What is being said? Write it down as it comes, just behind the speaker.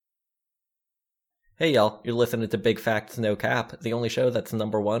Hey y'all, you're listening to Big Facts No Cap, the only show that's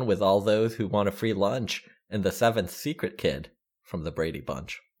 #1 with all those who want a free lunch, and the seventh secret kid from the Brady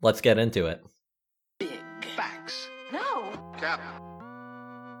Bunch. Let's get into it. Big facts. No. Cap.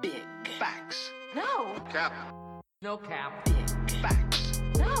 Big facts. No. Cap. No cap. Big facts.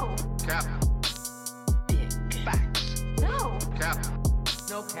 No. Cap. Big facts. No. Cap.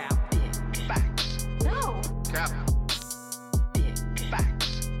 No cap. Big facts. No. Cap. Big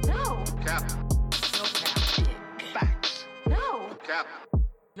facts. No. Cap. No cap. Big facts. No. Cap.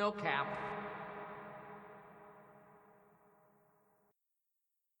 No cap.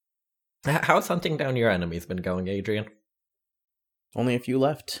 How's hunting down your enemies been going, Adrian? Only a few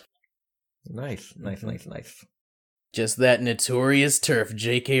left. Nice. Just that notorious turf,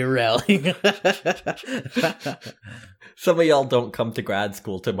 J.K. Rowling. Some of y'all don't come to grad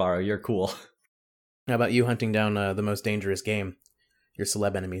school tomorrow, you're cool. How about you hunting down the most dangerous game? Your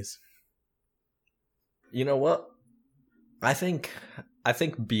celeb enemies. You know what? I think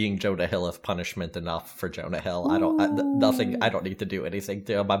being Jonah Hill is punishment enough for Jonah Hill. I don't need to do anything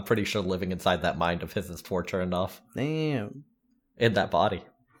to him. I'm pretty sure living inside that mind of his is torture enough. Damn. In that body.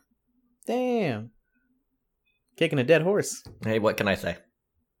 Damn. Kicking a dead horse. Hey, what can I say?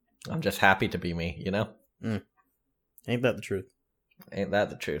 I'm just happy to be me, you know? Ain't that the truth? Ain't that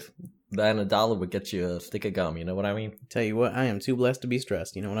the truth? Then $1 would get you a stick of gum, you know what I mean? Tell you what, I am too blessed to be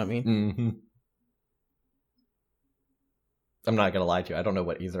stressed, you know what I mean? Mm-hmm. I'm not gonna lie to you, I don't know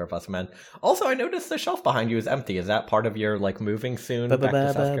what either of us meant. Also, I noticed the shelf behind you is empty. Is that part of your, moving soon back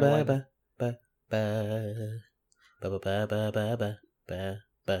to South Carolina?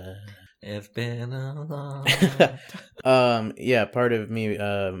 It's been a long Yeah, part of me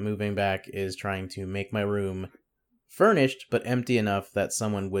moving back is trying to make my room furnished, but empty enough that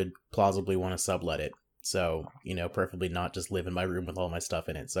someone would plausibly want to sublet it. So, preferably not just live in my room with all my stuff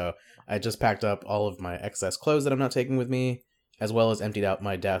in it. So I just packed up all of my excess clothes that I'm not taking with me, as well as emptied out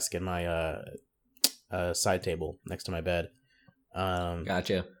my desk and my side table next to my bed.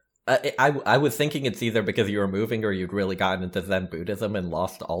 Gotcha. I was thinking it's either because you were moving or you'd really gotten into Zen Buddhism and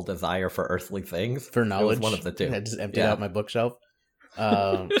lost all desire for earthly things. For knowledge. It was one of the two. I just emptied out my bookshelf.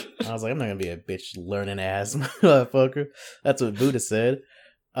 I was like, I'm not going to be a bitch learning ass motherfucker. That's what Buddha said.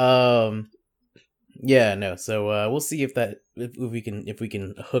 Yeah, no. So we'll see if we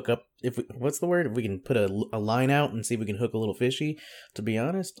can hook up. What's the word? If we can put a line out and see if we can hook a little fishy. To be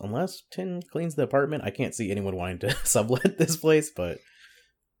honest, unless Tin cleans the apartment, I can't see anyone wanting to sublet this place. But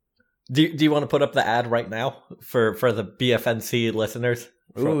do you want to put up the ad right now for the BFNC listeners?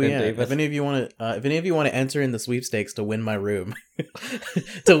 Oh yeah. Davis? If any of you want to enter in the sweepstakes to win my room,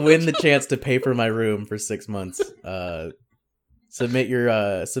 to win the chance to pay for my room for 6 months, submit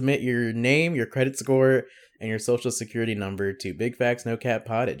your name, your credit score, and your social security number to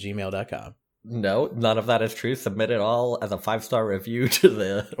bigfactsnocappod@gmail.com. No, none of that is true. Submit it all as a 5-star review to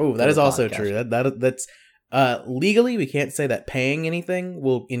the. Oh, that is also podcast. true. That's legally we can't say that paying anything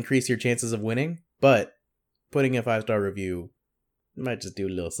will increase your chances of winning, but putting a 5-star review might just do a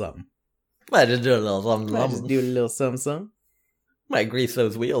little something. Might just do a little something. Might just do a little something. Might grease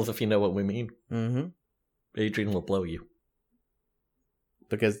those wheels if you know what we mean. Mm-hmm. Adrian will blow you.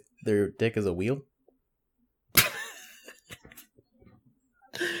 Because their dick is a wheel?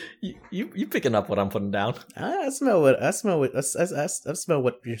 You picking up what I'm putting down? I smell what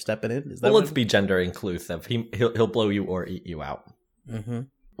you're stepping in. Is that let's be gender inclusive. He'll blow you or eat you out. Mm-hmm.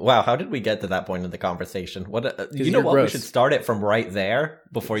 Wow, how did we get to that point in the conversation? What you know? What gross. We should start it from right there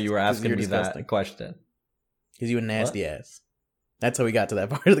before you were asking me disgusting. that question. Because you a nasty ass. That's how we got to that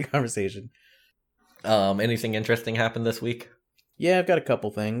part of the conversation. Anything interesting happened this week? Yeah, I've got a couple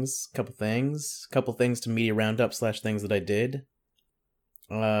things to media roundup / things that I did.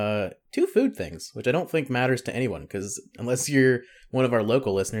 2 food things, which I don't think matters to anyone, because unless you're one of our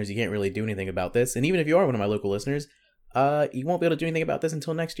local listeners, you can't really do anything about this. And even if you are one of my local listeners, you won't be able to do anything about this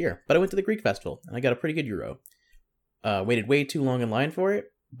until next year. But I went to the Greek Festival, and I got a pretty good gyro. Waited way too long in line for it,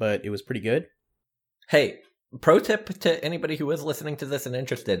 but it was pretty good. Hey, pro tip to anybody who is listening to this and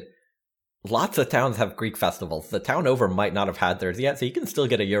interested. Lots of towns have Greek festivals. The town over might not have had theirs yet, so you can still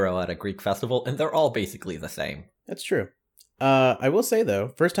get a gyro at a Greek festival, and they're all basically the same. That's true. I will say, though,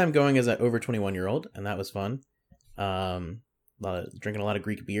 first time going as an over 21-year-old, and that was fun. Drinking a lot of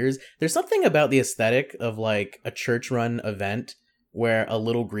Greek beers. There's something about the aesthetic of, like, a church-run event where a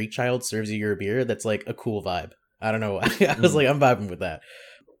little Greek child serves you your beer that's, like, a cool vibe. I don't know. I was like, I'm vibing with that.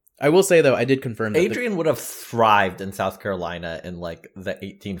 I will say, though, I did confirm that Adrian would have thrived in South Carolina in, the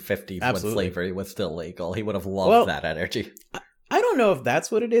 1850s Absolutely. when slavery was still legal. He would have loved that energy. I don't know if that's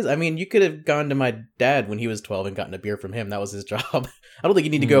what it is. I mean, you could have gone to my dad when he was 12 and gotten a beer from him. That was his job. I don't think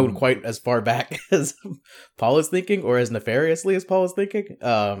you need to go quite as far back as Paul is thinking, or as nefariously as Paul is thinking.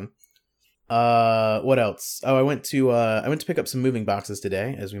 What else? Oh, I went to pick up some moving boxes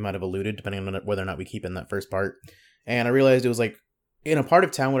today, as we might have alluded, depending on whether or not we keep in that first part. And I realized it was like in a part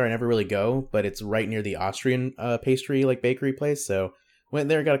of town where I never really go, but it's right near the Austrian pastry like bakery place. So went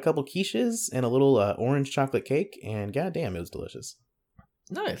there, got a couple quiches and a little orange chocolate cake, and goddamn, it was delicious.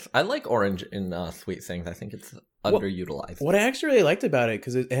 Nice. I like orange in sweet things. I think it's underutilized. What I actually really liked about it,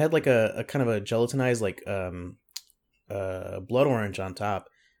 because it had like a kind of a gelatinized like blood orange on top,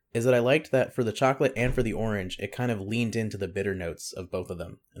 is that I liked that for the chocolate and for the orange, it kind of leaned into the bitter notes of both of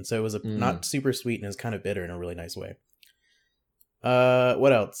them. And so it was not super sweet and it was kind of bitter in a really nice way.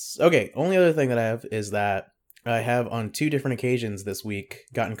 What else? Okay, only other thing that I have is that I have on 2 different occasions this week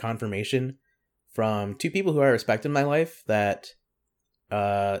gotten confirmation from 2 people who I respect in my life that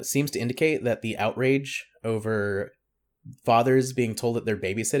seems to indicate that the outrage over fathers being told that they're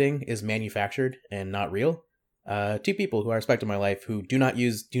babysitting is manufactured and not real. 2 people who I respect in my life who do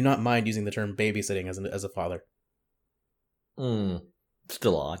not mind using the term babysitting as a father.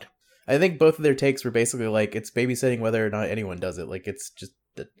 Still odd. I think both of their takes were basically like, it's babysitting whether or not anyone does it. Like, it's just,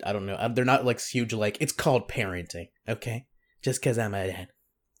 I don't know. They're not like huge, like, it's called parenting, okay? Just because I'm a dad.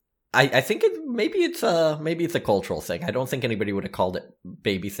 I think maybe it's a cultural thing. I don't think anybody would have called it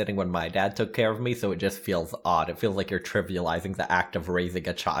babysitting when my dad took care of me, so it just feels odd. It feels like you're trivializing the act of raising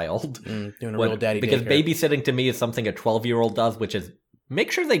a child. Doing a real daddy because daycare. Babysitting to me is something a 12-year-old does, which is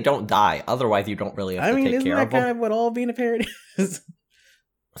make sure they don't die. Otherwise, you don't really have to take care of them. Isn't that kind of what all being a parent is?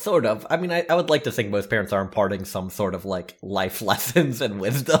 Sort of. I mean, I would like to think most parents are imparting some sort of like life lessons and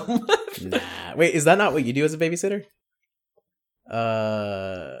wisdom. Nah. Wait, is that not what you do as a babysitter?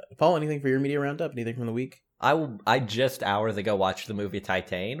 Paul, anything for your media roundup? Anything from the week? I just hours ago watched the movie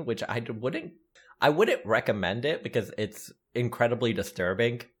Titan, which I wouldn't recommend it because it's incredibly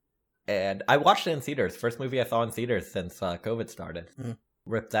disturbing. And I watched it in theaters. First movie I saw in theaters since COVID started.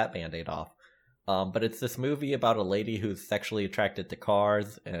 Ripped that Band-Aid off. But it's this movie about a lady who's sexually attracted to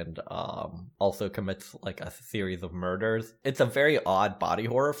cars and also commits like a series of murders. It's a very odd body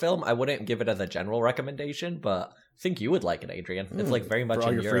horror film. I wouldn't give it as a general recommendation, but I think you would like it, Adrian. It's like very much for all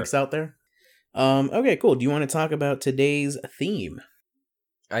in your freaks out there. Okay, cool. Do you want to talk about today's theme?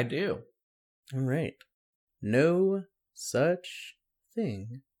 I do. All right. No such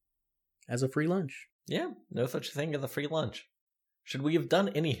thing as a free lunch. Yeah, no such thing as a free lunch. Should we have done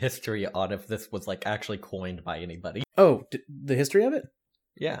any history on if this was like actually coined by anybody? Oh, the history of it?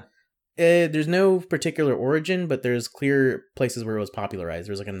 Yeah. There's no particular origin, but there's clear places where it was popularized.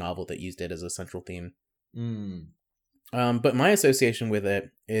 There's like a novel that used it as a central theme. But my association with it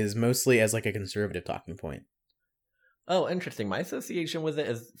is mostly as like a conservative talking point. Oh, interesting. My association with it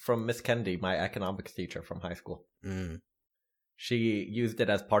is from Miss Kennedy, my economics teacher from high school. She used it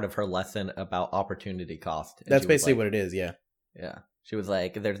as part of her lesson about opportunity cost. That's basically what it is, yeah. Yeah. She was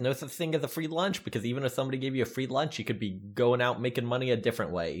like, there's no such thing as a free lunch, because even if somebody gave you a free lunch, you could be going out making money a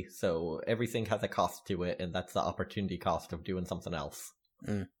different way. So everything has a cost to it, and that's the opportunity cost of doing something else.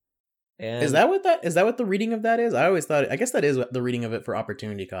 And is that what the reading of that is? I always thought, I guess that is the reading of it for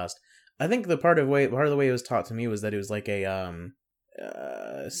opportunity cost. I think the part of the way it was taught to me was that it was like a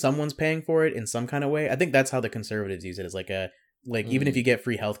someone's paying for it in some kind of way. I think that's how the conservatives use it, as like even if you get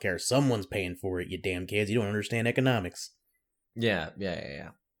free healthcare, someone's paying for it, you damn kids. You don't understand economics. Yeah.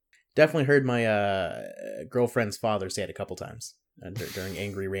 Definitely heard my girlfriend's father say it a couple times during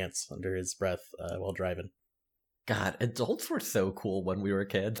angry rants under his breath while driving. God, adults were so cool when we were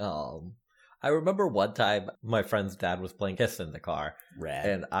kids. I remember one time my friend's dad was playing Kiss in the car. Rad.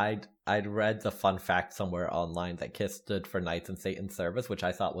 And I'd read the fun fact somewhere online that Kiss stood for Knights in Satan's Service, which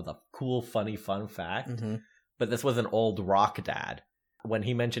I thought was a cool, funny, fun fact. But this was an old rock dad. When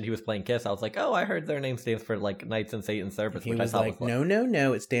he mentioned he was playing Kiss, I was like, oh, I heard their name stands for, like, Knights in Satan's Service. He was like,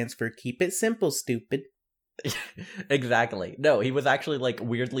 no, it stands for Keep It Simple, stupid. Exactly. No, he was actually, like,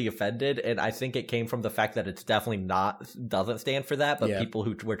 weirdly offended, and I think it came from the fact that it's definitely doesn't stand for that, but people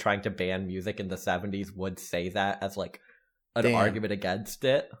who were trying to ban music in the 70s would say that as, like, an argument against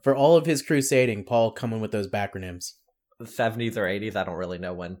it. For all of his crusading, Paul coming with those backronyms. 70s or 80s, I don't really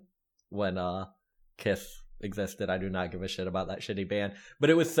know when Kiss existed. I do not give a shit about that shitty band, but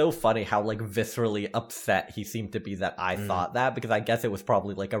it was so funny how like viscerally upset he seemed to be that I thought that, because I guess it was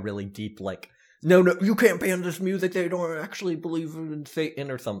probably like a really deep like, no, you can't ban this music, they don't actually believe in Satan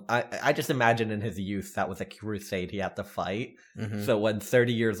or something. I just imagine in his youth that was a crusade he had to fight. So when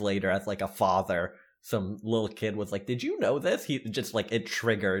 30 years later, as like a father, some little kid was like, "Did you know this?" He just like it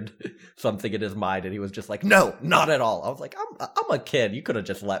triggered something in his mind, and he was just like, "No, not at all." I was like, "I'm a kid. You could have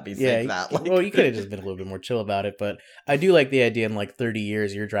just let me say that." Like, well, you could have just been a little bit more chill about it, but I do like the idea in like 30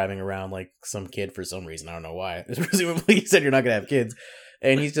 years you're driving around like some kid for some reason. I don't know why. Presumably you said you're not going to have kids.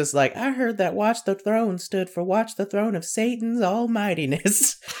 And he's just like, I heard that Watch the Throne stood for Watch the Throne of Satan's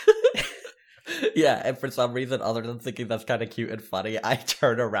Almightiness. yeah, and for some reason, other than thinking that's kind of cute and funny, I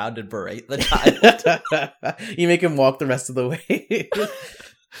turn around and berate the child. You make him walk the rest of the way.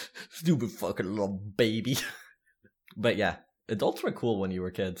 Stupid fucking little baby. But yeah, adults were cool when you were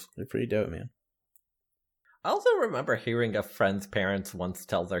kids. They're pretty dope, man. I also remember hearing a friend's parents once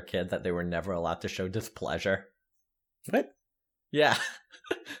tell their kid that they were never allowed to show displeasure. What? Yeah.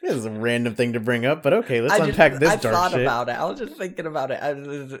 This is a random thing to bring up, but okay, let's unpack this dark shit. I thought about it. I was just thinking about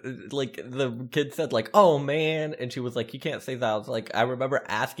it. Like, the kid said, like, "Oh, man," and she was like, "You can't say that." I was like, I remember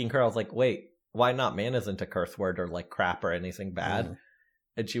asking her, I was like, "Wait, why not? Man isn't a curse word or, like, crap or anything bad." Mm.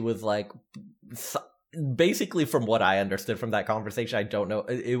 And she was like, basically, from what I understood from that conversation, I don't know,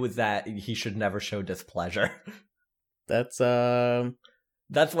 it was that he should never show displeasure.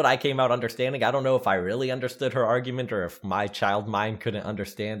 That's what I came out understanding. I don't know if I really understood her argument or if my child mind couldn't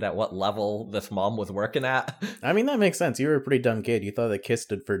understand at what level this mom was working at. I mean, that makes sense. You were a pretty dumb kid. You thought that KISS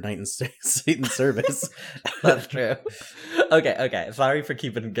stood for Night and Satan's Service. That's true. Okay. Sorry for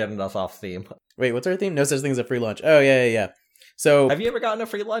getting us off theme. Wait, what's our theme? No such thing as a free lunch. Oh, yeah. So, have you ever gotten a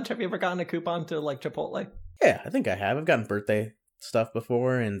free lunch? Have you ever gotten a coupon to, like, Chipotle? Yeah, I think I have. I've gotten birthday stuff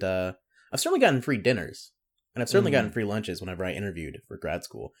before, and I've certainly gotten free dinners. And I've certainly gotten free lunches whenever I interviewed for grad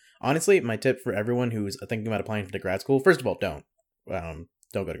school. Honestly, my tip for everyone who's thinking about applying to grad school, first of all, don't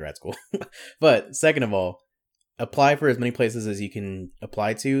go to grad school. But second of all, apply for as many places as you can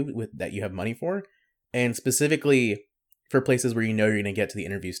apply to that you have money for. And specifically for places where you know you're going to get to the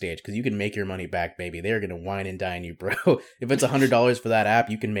interview stage, because you can make your money back, baby. They're going to wine and dine you, bro. If it's $100 for that app,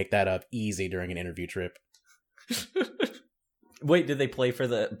 you can make that up easy during an interview trip. Wait, did they pay for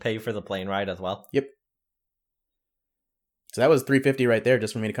the plane ride as well? Yep. So that was $350 right there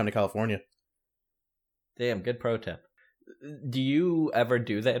just for me to come to California. Damn, good pro tip. Do you ever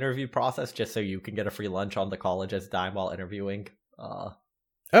do the interview process just so you can get a free lunch on the college's dime while interviewing? Oh,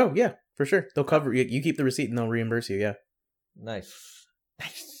 yeah, for sure. They'll cover you. You keep the receipt and they'll reimburse you, yeah. Nice.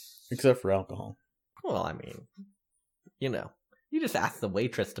 Except for alcohol. Well, I mean, you just ask the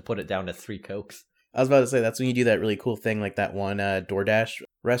waitress to put it down as 3 Cokes. I was about to say, that's when you do that really cool thing, like that one DoorDash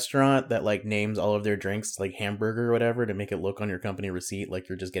restaurant that like names all of their drinks like hamburger or whatever to make it look on your company receipt like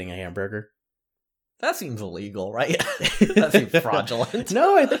you're just getting a hamburger. That seems illegal, right? That seems fraudulent.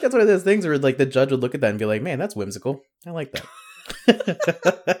 No, I think that's one of those things where like the judge would look at that and be like, man, that's whimsical. I like that.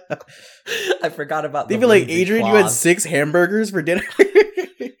 I forgot about They'd be like, Adrian, you had 6 hamburgers for dinner?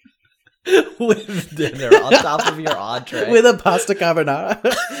 With dinner on top of your entree. With a pasta carbonara.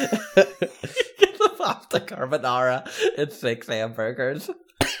 The pasta carbonara and 6 hamburgers.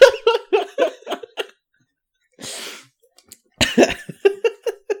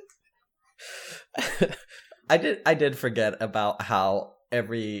 I did forget about how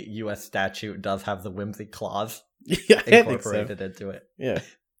every U.S. statute does have the whimsy clause incorporated into it. Yeah.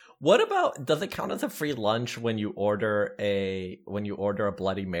 What about, does it count as a free lunch when you order a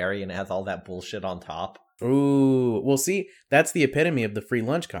Bloody Mary and it has all that bullshit on top? Ooh, well, see, that's the epitome of the free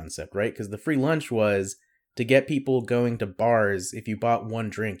lunch concept, right? Because the free lunch was to get people going to bars. If you bought 1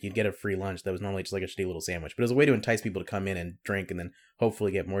 drink, you'd get a free lunch that was normally just like a shitty little sandwich. But it was a way to entice people to come in and drink and then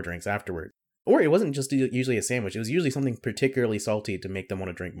hopefully get more drinks afterward. Or it wasn't just usually a sandwich. It was usually something particularly salty to make them want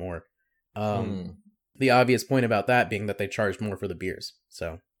to drink more. The obvious point about that being that they charged more for the beers.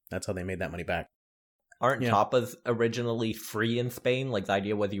 So that's how they made that money back. Aren't tapas originally free in Spain? Like the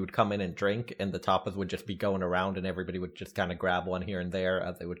idea was you would come in and drink and the tapas would just be going around and everybody would just kind of grab one here and there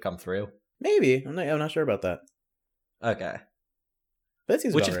as they would come through? Maybe. I'm not sure about that. Okay. That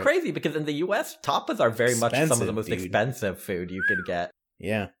seems Which is right. crazy because in the US, tapas are very much some of the most expensive food you could get.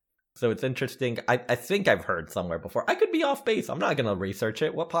 Yeah. So it's interesting. I think I've heard somewhere before. I could be off base. I'm not going to research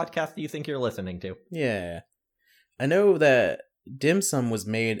it. What podcast do you think you're listening to? Yeah. I know that dim sum was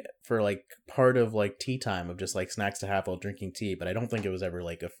made for like part of like tea time of just like snacks to have while drinking tea, but I don't think it was ever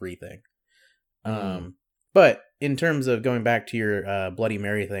like a free thing. But in terms of going back to your Bloody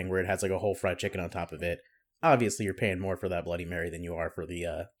Mary thing where it has like a whole fried chicken on top of it, obviously you're paying more for that Bloody Mary than you are for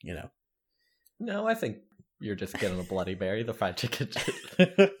the, No, I think you're just getting a Bloody Mary, the fried chicken.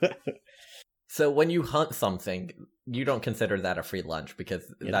 So when you hunt something, you don't consider that a free lunch because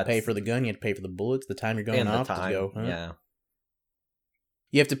you have to pay for the gun, you have to pay for the bullets, the time you're going off to go hunt. Yeah.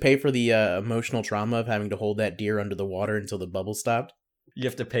 You have to pay for the emotional trauma of having to hold that deer under the water until the bubble stopped. You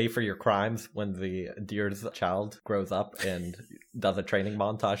have to pay for your crimes when the deer's child grows up and does a training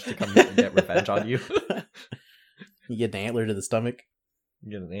montage to come and get revenge on you. You get an antler to the stomach.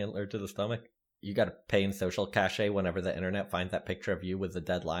 You get an antler to the stomach. You gotta pay in social cachet whenever the internet finds that picture of you with the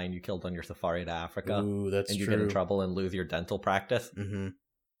dead lion you killed on your safari to Africa. Ooh, that's and you true. get in trouble and lose your dental practice. Mm-hmm.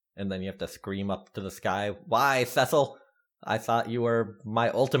 And then you have to scream up to the sky, "Why, Cecil? I thought you were my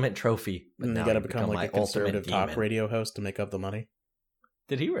ultimate trophy." But And you now gotta you've become my like a ultimate conservative talk demon." radio host to make up the money.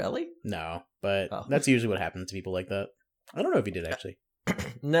 Did he really? No, but Oh. that's usually what happens to people like that. I don't know if he did actually.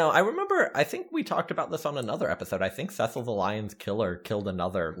 No, I remember, I think we talked about this on another episode. I think Cecil the Lion's killer killed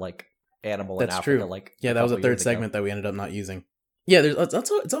another, like, animal in That's Africa. true. Like, Yeah, that was a couple third years ago. segment that we ended up not using. Yeah,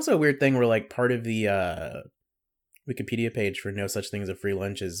 it's also a weird thing where like part of the Wikipedia page for No Such Thing as a Free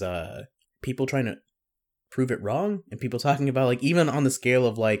Lunch is people trying to prove it wrong, and people talking about like even on the scale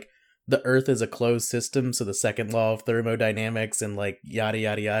of like the Earth is a closed system, so the second law of thermodynamics and like yada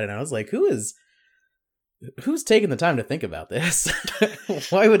yada yada. And I was like, who's taking the time to think about this?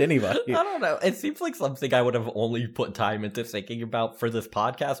 Why would anybody? I don't know. It seems like something I would have only put time into thinking about for this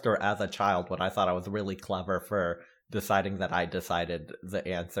podcast or as a child when I thought I was really clever for deciding that I decided the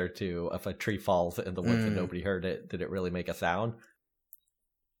answer to if a tree falls in the woods and nobody heard it, did it really make a sound?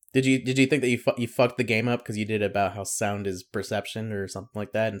 Did you think that you fucked the game up because you did about how sound is perception or something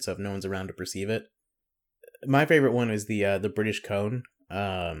like that, and so if no one's around to perceive it? My favorite one is the British cone.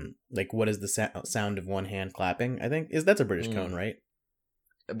 Like what is the sound of one hand clapping? I think that's a British cone, right?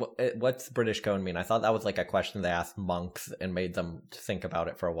 What's British cone mean? I thought that was like a question they asked monks and made them think about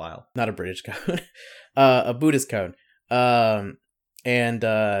it for a while. Not a British cone, a Buddhist cone.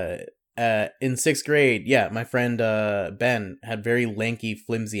 In sixth grade, yeah, my friend Ben had very lanky,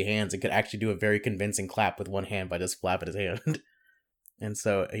 flimsy hands and could actually do a very convincing clap with one hand by just flapping his hand. And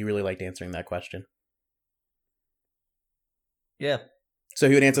so he really liked answering that question. Yeah. So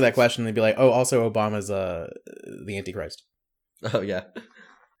he would answer that question and he'd be like, "Oh, also Obama's the Antichrist." Oh yeah.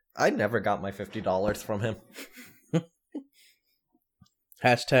 I never got my $50 from him.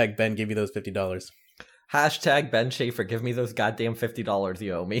 Hashtag Ben give you those $50. Hashtag Ben Schaefer, give me those goddamn $50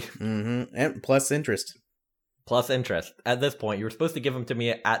 you owe me. Mm-hmm. And plus interest. Plus interest. At this point, you were supposed to give them to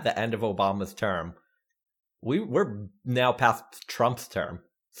me at the end of Obama's term. We're now past Trump's term.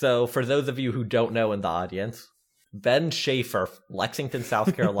 So for those of you who don't know in the audience, Ben Schaefer, Lexington,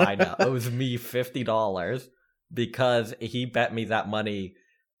 South Carolina, owes me $50 because he bet me that money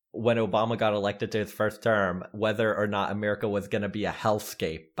when Obama got elected to his first term, whether or not America was going to be a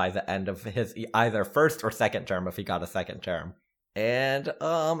hellscape by the end of his either first or second term if he got a second term. And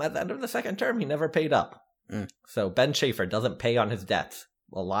at the end of the second term, he never paid up. So Ben Schaefer doesn't pay on his debts.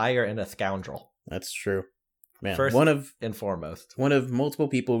 A liar and a scoundrel. That's true. Man, First one of foremost. One of multiple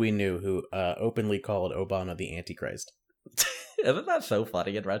people we knew who openly called Obama the Antichrist. Isn't that so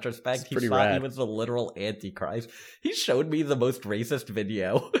funny in retrospect? It's He pretty thought he rad. was the literal Antichrist. He showed me the most racist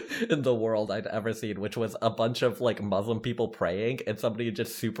video in the world I'd ever seen, which was a bunch of like Muslim people praying, and somebody had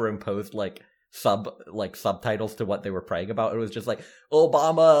just superimposed like subtitles to what they were praying about. It was just like,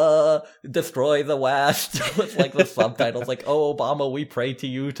 "Obama, destroy the West," with like the subtitles like, "Oh, Obama, we pray to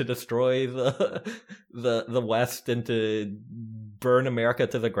you to destroy the West and to burn America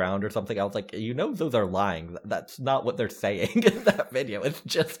to the ground," or something. I was like, you know, those are lying. That's not what they're saying in that video. It's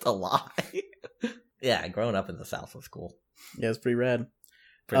just a lie. Yeah, growing up in the South was cool. Yeah, it's pretty rad.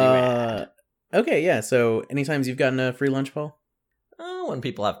 Pretty rad. Okay, yeah. So, any times you've gotten a free lunch, Paul? When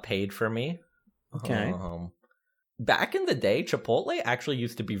people have paid for me. Okay. Back in the day, Chipotle actually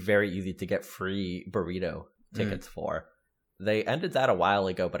used to be very easy to get free burrito tickets for. They ended that a while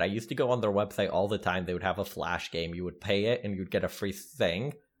ago, but I used to go on their website all the time. They would have a flash game. You would pay it, and you'd get a free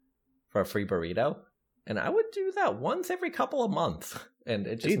thing for a free burrito. And I would do that once every couple of months. And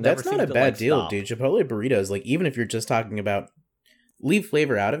it just Dude, never that's not seemed a to, bad like, deal, stop. dude. Chipotle burritos, like, even if you're just talking about leave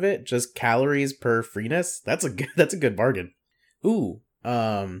flavor out of it, just calories per freeness, that's a good bargain. Ooh,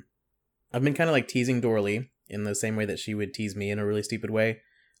 I've been kind of like teasing Dorley in the same way that she would tease me in a really stupid way,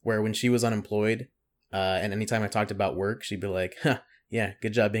 where when she was unemployed, and anytime I talked about work, she'd be like, "Huh, yeah,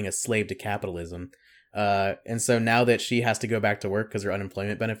 good job being a slave to capitalism." And so now that she has to go back to work because her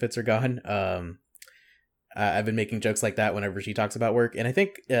unemployment benefits are gone, I've been making jokes like that whenever she talks about work. And I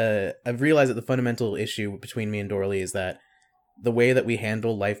think I've realized that the fundamental issue between me and Dorley is that the way that we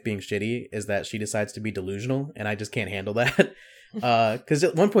handle life being shitty is that she decides to be delusional, and I just can't handle that. Because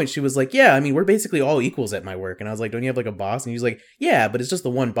at one point she was like, "Yeah, I mean, we're basically all equals at my work." And I was like, "Don't you have like a boss?" And he was like, "Yeah, but it's just the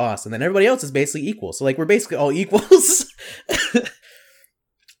one boss, and then everybody else is basically equal. So like we're basically all equals."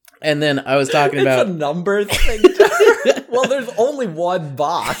 And then I was talking It's about a numbers thing. Well, there's only one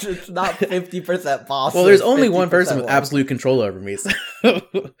boss. It's not 50% boss. well, there's only one person with work. absolute control over me. So.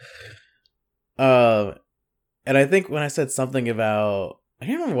 And I think when I said something about, I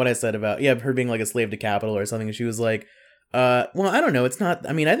can't remember what I said about, her being like a slave to capital or something. And she was like, well, I don't know. It's not,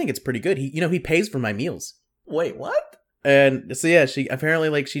 I mean, I think it's pretty good. He pays for my meals. Wait, what? And so, yeah, she apparently,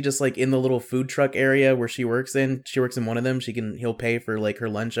 like, she just, like, in the little food truck area where she works in one of them. He'll pay for, like, her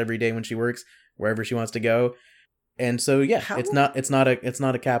lunch every day when she works, wherever she wants to go. And so, yeah, it's not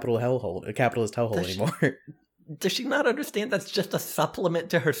a capitalist hellhole anymore. Does she not understand that's just a supplement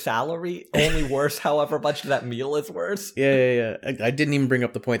to her salary? Only worse, however much that meal is worse. Yeah. I didn't even bring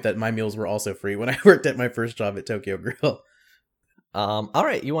up the point that my meals were also free when I worked at my first job at Tokyo Grill. All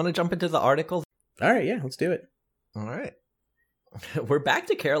right, you want to jump into the articles? All right, yeah, let's do it. All right. We're back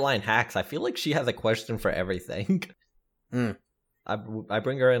to Caroline Hacks. I feel like she has a question for everything. I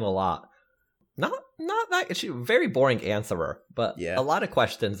bring her in a lot. Not that she's a very boring answerer, but a lot of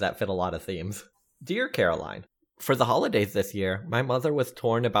questions that fit a lot of themes. Dear Caroline, for the holidays this year, my mother was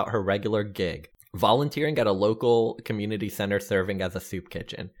torn about her regular gig, volunteering at a local community center serving as a soup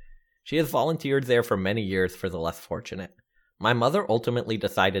kitchen. She has volunteered there for many years for the less fortunate. My mother ultimately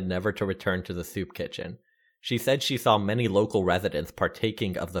decided never to return to the soup kitchen. She said she saw many local residents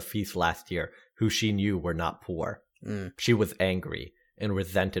partaking of the feast last year who she knew were not poor. She was angry and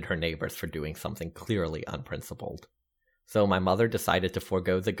resented her neighbors for doing something clearly unprincipled. So my mother decided to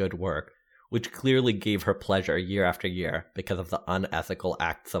forego the good work, which clearly gave her pleasure year after year because of the unethical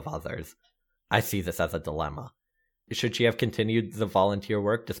acts of others. I see this as a dilemma. Should she have continued the volunteer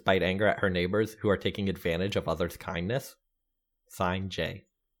work despite anger at her neighbors who are taking advantage of others' kindness? Signed, Jay.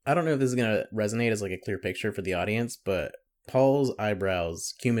 I don't know if this is going to resonate as like a clear picture for the audience, but Paul's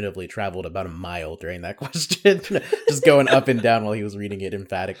eyebrows cumulatively traveled about a mile during that question, just going up and down while he was reading it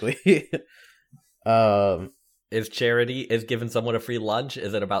emphatically. Is charity is giving someone a free lunch?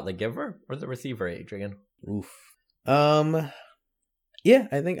 Is it about the giver or the receiver, Adrian? Oof. Yeah,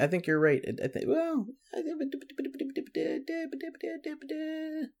 I think you're right.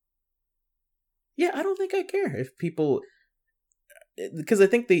 Yeah, I don't think I care if people, because I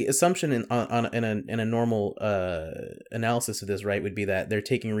think the assumption in a normal analysis of this, right, would be that they're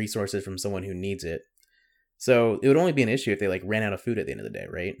taking resources from someone who needs it. So it would only be an issue if they like ran out of food at the end of the day,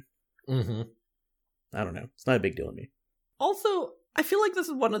 right? Mm-hmm. I don't know. It's not a big deal to me. Also, I feel like this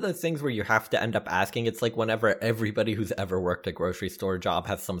is one of those things where you have to end up asking. It's like whenever everybody who's ever worked a grocery store job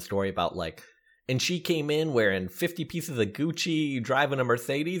has some story about like, and she came in wearing 50 pieces of Gucci, driving a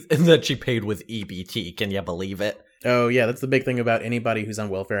Mercedes, and then she paid with EBT. Can you believe it? Oh, yeah, that's the big thing about anybody who's on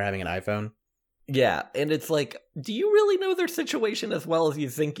welfare having an iPhone. Yeah, and it's like, do you really know their situation as well as you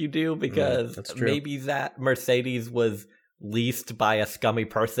think you do? Because maybe that Mercedes was leased by a scummy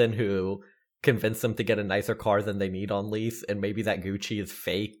person who convince them to get a nicer car than they need on lease, and maybe that Gucci is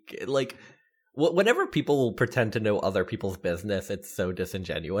fake. Like, whenever people pretend to know other people's business, it's so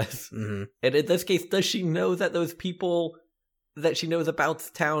disingenuous. Mm-hmm. And in this case, does she know that those people that she knows about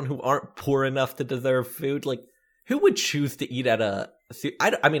town who aren't poor enough to deserve food, like, who would choose to eat at a soup?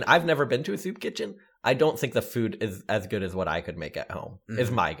 I mean, I've never been to a soup kitchen. I don't think the food is as good as what I could make at home, is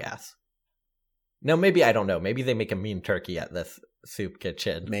my guess. Now, maybe, I don't know, maybe they make a mean turkey at this soup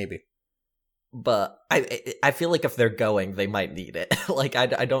kitchen. Maybe. But I feel like if they're going, they might need it. Like, I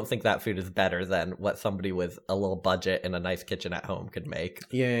don't think that food is better than what somebody with a little budget and a nice kitchen at home could make.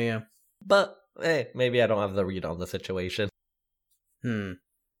 Yeah. But, maybe I don't have the read on the situation.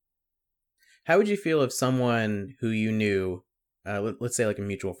 How would you feel if someone who you knew, let's say like a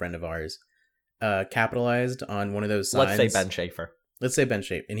mutual friend of ours, capitalized on one of those signs? Let's say Ben Schaefer. Let's say Ben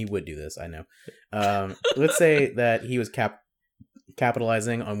Schaefer, and he would do this, I know. Let's say that he was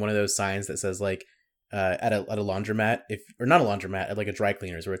capitalizing on one of those signs that says like at a laundromat, or not a laundromat, at like a dry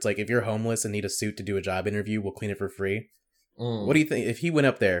cleaners, where it's like, if you're homeless and need a suit to do a job interview, we'll clean it for free. What do you think if he went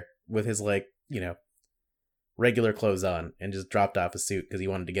up there with his like, regular clothes on and just dropped off a suit because he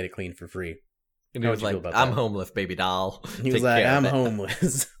wanted to get it cleaned for free? And he was like, I'm homeless, baby doll. He was like, I'm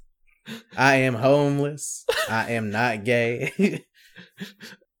homeless. I am homeless. I am not gay.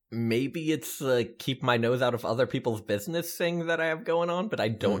 Maybe it's keep my nose out of other people's business thing that I have going on, but I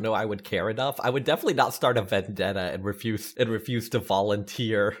don't know I would care enough. I would definitely not start a vendetta and refuse to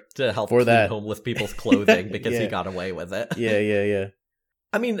volunteer to help clean homeless people's clothing because he got away with it. Yeah.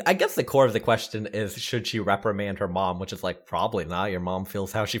 I mean, I guess the core of the question is, should she reprimand her mom? Which is like, probably not. Your mom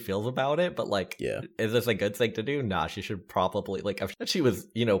feels how she feels about it. But like, is this a good thing to do? Nah, she should probably, like, if she was,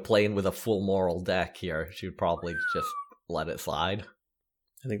 playing with a full moral deck here, she would probably just let it slide.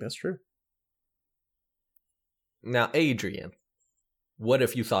 I think that's true. Now, Adrian, What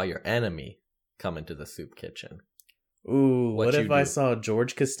if you saw your enemy come into the soup kitchen? Ooh, What what you if I do? saw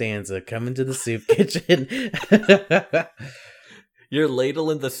George Costanza come into the soup kitchen? You're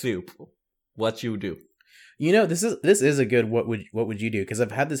ladling the soup. What you do? You know, this is a good what would you do? Because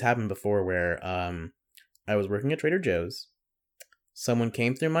I've had this happen before where I was working at Trader Joe's. Someone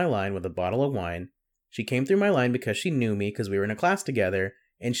came through my line with a bottle of wine. She came through my line because she knew me because we were in a class together,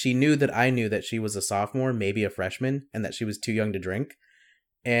 and she knew that I knew that she was a sophomore, maybe a freshman, and that she was too young to drink.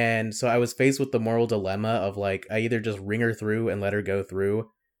 And so I was faced with the moral dilemma of like I either just ring her through and let her go through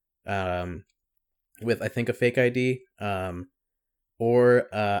with I think a fake ID, or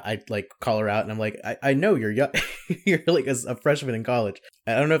I'd like call her out and I'm like, I know you're young. You're like a freshman in college.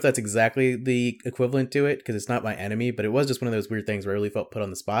 I don't know if that's exactly the equivalent to it because it's not my enemy, but it was just one of those weird things where I really felt put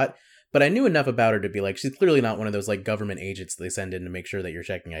on the spot. But I knew enough about her to be like, she's clearly not one of those like government agents they send in to make sure that you're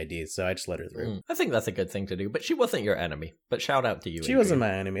checking IDs. So I just let her through. I think that's a good thing to do, but she wasn't your enemy. But shout out to you. She Adrian. wasn't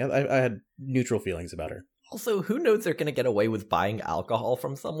my enemy. I had neutral feelings about her. Also, who knows they're going to get away with buying alcohol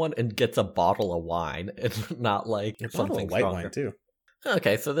from someone and gets a bottle of wine and not like A bottle something of white stronger. wine too.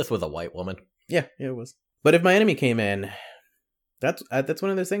 Okay, so this was a white woman. Yeah, it was. But if my enemy came in, that's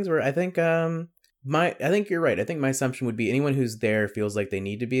one of those things where I think I think you're right. I think my assumption would be anyone who's there feels like they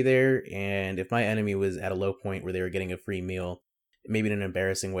need to be there, and if my enemy was at a low point where they were getting a free meal, maybe in an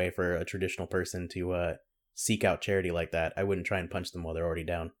embarrassing way for a traditional person to seek out charity like that, I wouldn't try and punch them while they're already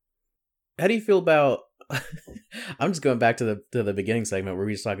down. How do you feel about? I'm just going back to the beginning segment where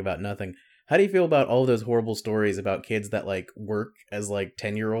we just talk about nothing. How do you feel about all of those horrible stories about kids that like work as like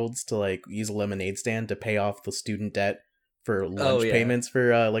 10-year-olds to like use a lemonade stand to pay off the student debt for lunch yeah. payments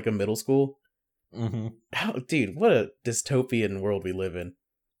for like a middle school? Mm-hmm. Dude, what a dystopian world we live in.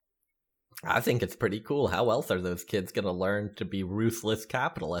 I think it's pretty cool. How else are those kids going to learn to be ruthless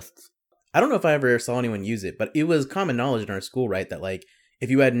capitalists? I don't know if I ever saw anyone use it, but it was common knowledge in our school, right? That like if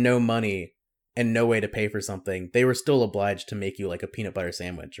you had no money and no way to pay for something, they were still obliged to make you like a peanut butter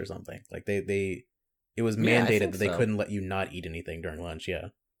sandwich or something. Like it was Yeah, I mandated think that they so. couldn't let you not eat anything during lunch. Yeah.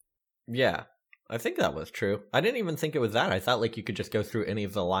 Yeah, I think that was true. I didn't even think it was that. I thought like you could just go through any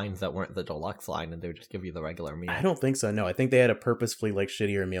of the lines that weren't the deluxe line and they would just give you the regular meal. I don't think so. No, I think they had a purposefully like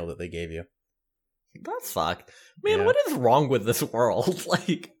shittier meal that they gave you. That sucked. Man, Yeah. what is wrong with this world?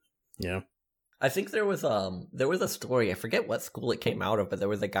 Like, Yeah. I think there was a story, I forget what school it came out of, but there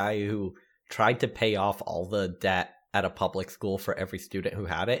was a guy who tried to pay off all the debt at a public school for every student who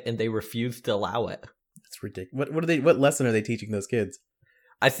had it, and they refused to allow it. That's ridiculous. What lesson are they teaching those kids?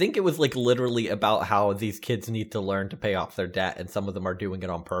 I think it was like literally about how these kids need to learn to pay off their debt, and some of them are doing it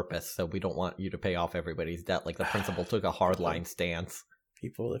on purpose, so we don't want you to pay off everybody's debt. Like the principal took a hardline stance.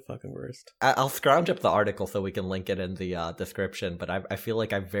 People are the fucking worst. I'll scrounge up the article so we can link it in the description, but I feel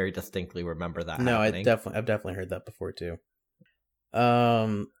like I very distinctly remember that No, happening. I've definitely heard that before too.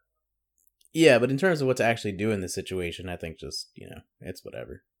 Yeah, but in terms of what to actually do in this situation, I think just, it's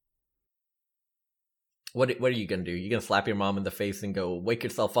whatever. What are you gonna do? You gonna slap your mom in the face and go, "Wake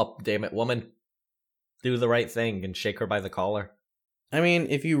yourself up, damn it, woman! Do the right thing," and shake her by the collar? I mean,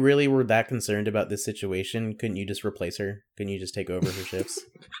 if you really were that concerned about this situation, couldn't you just replace her? Couldn't you just take over her shifts?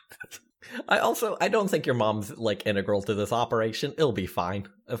 I don't think your mom's like integral to this operation. It'll be fine.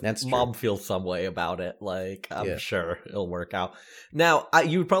 If That's true. mom feels some way about it, like I'm Yeah. sure it'll work out. Now,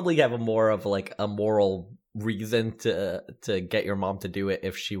 you'd probably have a more of like a moral reason to get your mom to do it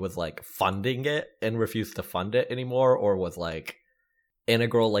if she was like funding it and refused to fund it anymore, or was like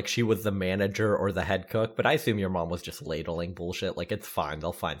integral, like she was the manager or the head cook. But I assume your mom was just ladling bullshit. Like it's fine.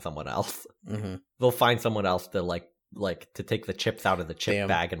 They'll find someone else. Mm-hmm. They'll find someone else to like to take the chips out of the chip Damn.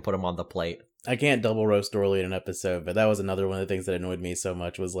 bag and put them on the plate. I can't double roast Orly in an episode, but that was another one of the things that annoyed me so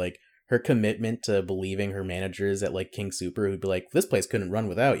much was like her commitment to believing her managers at like King Super who'd be like, this place couldn't run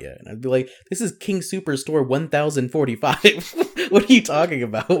without you. And I'd be like, this is King Super store 1045. What are you talking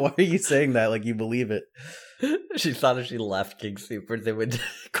about? Why are you saying that like you believe it? She thought if she left King Super, they would.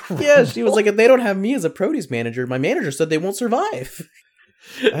 Yeah, she was like, if they don't have me as a produce manager, my manager said they won't survive.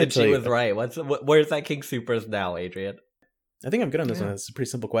 And she was right. Where's that King Supers now, Adrian? I think I'm good on this Yeah. one. It's a pretty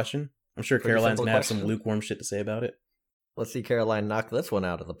simple question. I'm sure Pretty Caroline's simple gonna have some question. lukewarm shit to say about it. Let's see Caroline knock this one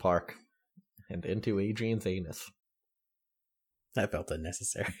out of the park and into Adrian's anus. I felt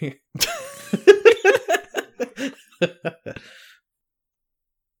unnecessary.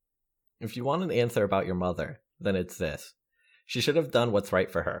 If you want an answer about your mother, then it's this. She should have done what's right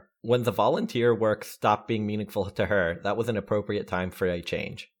for her. When the volunteer work stopped being meaningful to her, that was an appropriate time for a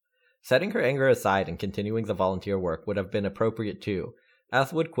change. Setting her anger aside and continuing the volunteer work would have been appropriate too,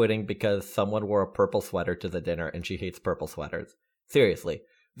 as would quitting because someone wore a purple sweater to the dinner and she hates purple sweaters. Seriously,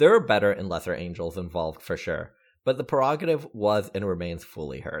 there are better and lesser angels involved for sure. but the prerogative was and remains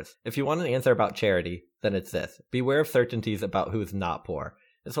fully hers. If you want an answer about charity, then it's this. Beware of certainties about who's not poor.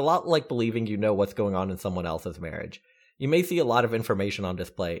 It's a lot like believing you know what's going on in someone else's marriage. You may see a lot of information on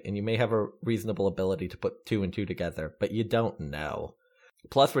display, and you may have a reasonable ability to put two and two together, but you don't know.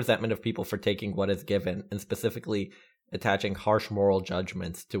 Plus resentment of people for taking what is given, and specifically attaching harsh moral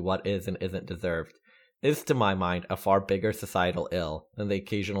judgments to what is and isn't deserved, is, to my mind, a far bigger societal ill than the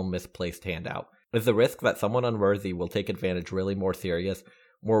occasional misplaced handout. Is the risk that someone unworthy will take advantage really more serious,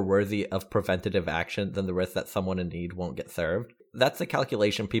 more worthy of preventative action than the risk that someone in need won't get served? That's the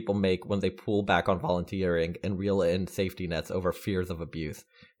calculation people make when they pull back on volunteering and reel in safety nets over fears of abuse,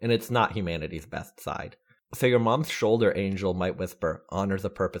 and it's not humanity's best side. So your mom's shoulder angel might whisper, honor the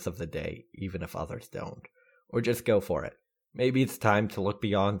purpose of the day, even if others don't. Or just go for it. Maybe it's time to look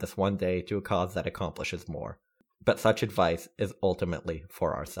beyond this one day to a cause that accomplishes more. But such advice is ultimately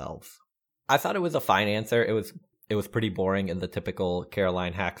for ourselves. I thought it was a fine answer. It was pretty boring in the typical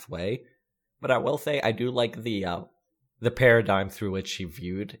Caroline Hacks way. But I will say I do like the paradigm through which she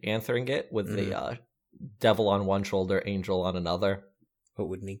viewed answering it with the devil on one shoulder, angel on another. What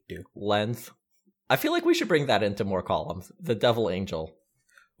would Neek do? Lens. I feel like we should bring that into more columns. The devil angel.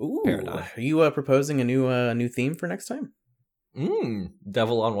 Ooh, paradigm. Are you proposing a new theme for next time?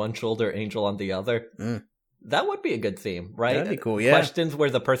 Devil on one shoulder, angel on the other. That would be a good theme, right? That'd be cool, yeah. Questions where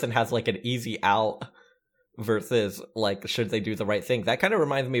the person has like an easy out versus like, should they do the right thing? That kind of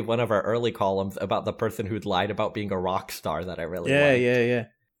reminds me of one of our early columns about the person who'd lied about being a rock star that I really liked. Yeah.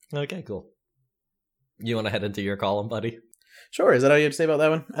 Okay, cool. You want to head into your column, buddy? Sure. Is that all you have to say about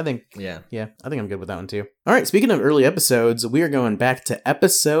that one? I think. Yeah. Yeah, I think I'm good with that one too. All right. Speaking of early episodes, we are going back to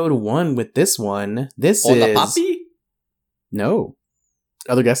episode 1 with this one. This is. Hola, papi? No.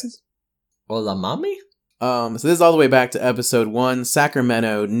 Other guesses? Hola, mommy? So this is all the way back to episode 1,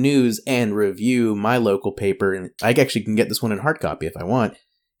 Sacramento News and Review, my local paper, and I actually can get this one in hard copy if I want.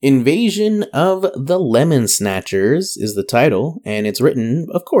 Invasion of the Lemon Snatchers is the title, and it's written,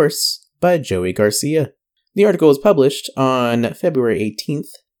 of course, by Joey Garcia. The article was published on February 18th,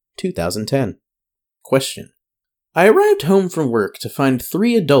 2010. Question. I arrived home from work to find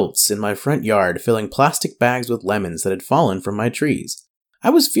 3 adults in my front yard filling plastic bags with lemons that had fallen from my trees. I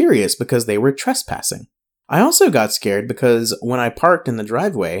was furious because they were trespassing. I also got scared because when I parked in the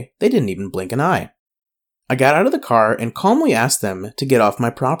driveway, they didn't even blink an eye. I got out of the car and calmly asked them to get off my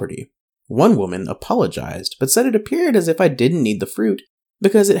property. One woman apologized, but said it appeared as if I didn't need the fruit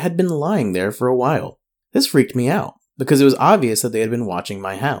because it had been lying there for a while. This freaked me out, because it was obvious that they had been watching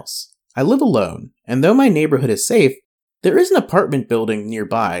my house. I live alone, and though my neighborhood is safe, there is an apartment building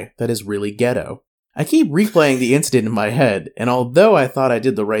nearby that is really ghetto. I keep replaying the incident in my head, and although I thought I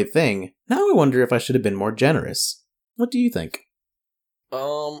did the right thing, now I wonder if I should have been more generous. What do you think?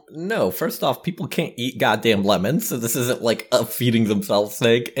 No. First off, people can't eat goddamn lemons, so this isn't like a feeding themselves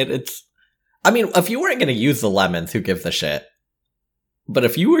thing, and it's... I mean, if you weren't gonna use the lemons, who gives a shit? But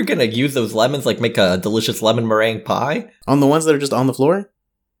if you were gonna use those lemons, like make a delicious lemon meringue pie... On the ones that are just on the floor?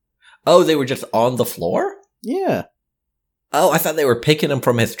 Oh, they were just on the floor? Yeah. Oh, I thought they were picking them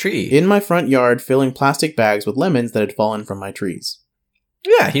from his tree. In my front yard, filling plastic bags with lemons that had fallen from my trees.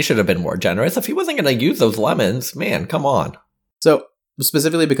 Yeah, he should have been more generous. If he wasn't going to use those lemons, man, come on. So,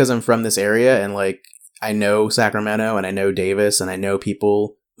 specifically because I'm from this area, and, like, I know Sacramento, and I know Davis, and I know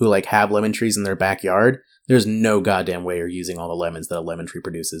people who, like, have lemon trees in their backyard, there's no goddamn way you're using all the lemons that a lemon tree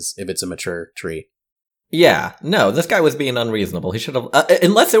produces, if it's a mature tree. Yeah, no, this guy was being unreasonable. He should have,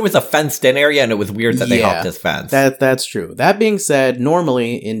 unless there was a fenced-in area and it was weird that they hopped his fence. That's true. That being said,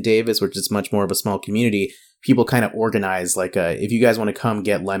 normally in Davis, which is much more of a small community, people kind of organize, like, if you guys want to come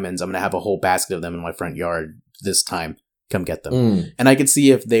get lemons, I'm going to have a whole basket of them in my front yard this time. Come get them. And I could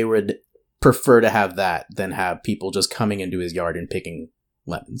see if they would prefer to have that than have people just coming into his yard and picking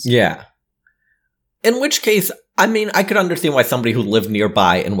lemons. Yeah. In which case, I mean, I could understand why somebody who lived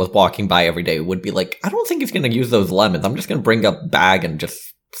nearby and was walking by every day would be like, I don't think he's going to use those lemons. I'm just going to bring a bag and just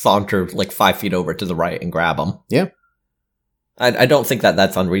saunter like 5 feet over to the right and grab them. Yeah. I don't think that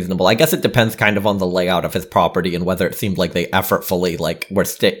that's unreasonable. I guess it depends kind of on the layout of his property and whether it seemed like they effortfully, like, were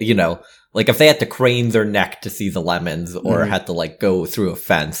like if they had to crane their neck to see the lemons or had to, like, go through a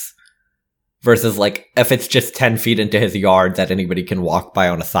fence versus, like, if it's just 10 feet into his yard that anybody can walk by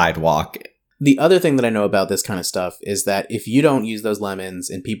on a sidewalk. The other thing that I know about this kind of stuff is that if you don't use those lemons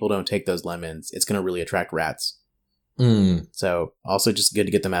and people don't take those lemons, it's going to really attract rats. So also just good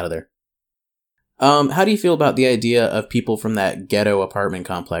to get them out of there. How do you feel about the idea of people from that ghetto apartment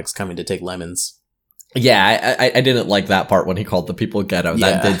complex coming to take lemons? Yeah, I didn't like that part when he called the people ghetto.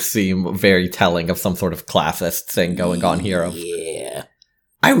 That did seem very telling of some sort of classist thing going on here. Yeah.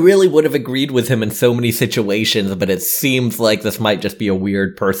 I really would have agreed with him in so many situations, but it seems like this might just be a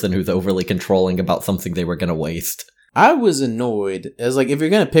weird person who's overly controlling about something they were going to waste. I was annoyed. As like, if you're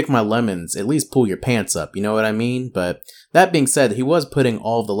gonna pick my lemons, at least pull your pants up, you know what I mean? But that being said, he was putting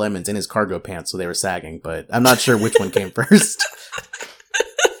all of the lemons in his cargo pants, so they were sagging, but I'm not sure which one came first.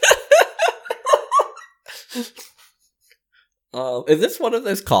 Is this one of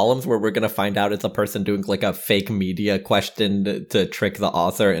those columns where we're going to find out it's a person doing like a fake media question to trick the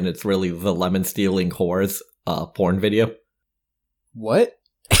author, and it's really the lemon stealing whores porn video? What?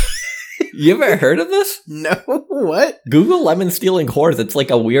 You ever heard of this? No, what? Google lemon stealing whores. It's like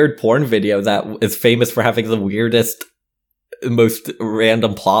a weird porn video that is famous for having the weirdest, most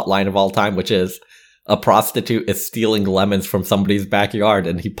random plot line of all time, which is a prostitute is stealing lemons from somebody's backyard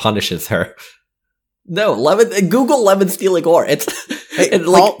and he punishes her. No, Google lemon stealing whore. It's Hey, it's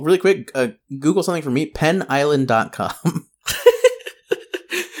Paul, really quick, Google something for me, penisland.com.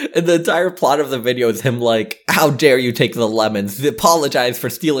 And the entire plot of the video is him like, how dare you take the lemons? Apologize for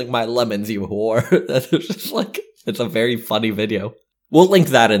stealing my lemons, you whore. That's just like, it's a very funny video. We'll link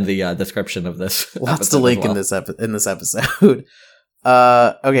that in the description of this. Lots to link in this episode.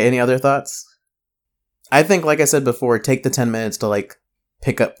 Okay, any other thoughts? I think, like I said before, take the 10 minutes to like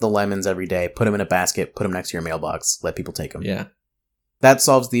pick up the lemons every day, put them in a basket, put them next to your mailbox, let people take them. Yeah. That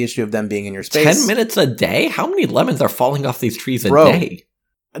solves the issue of them being in your space. 10 minutes a day? How many lemons are falling off these trees a Bro. day?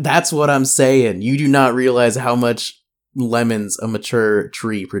 That's what I'm saying. You do not realize how much lemons a mature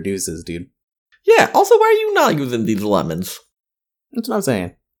tree produces, dude. Yeah, also, why are you not using these lemons? That's what I'm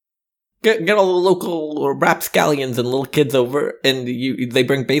saying. Get all the local rapscallions and little kids over, and they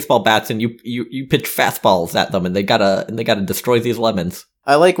bring baseball bats, and you pitch fastballs at them, and they gotta destroy these lemons.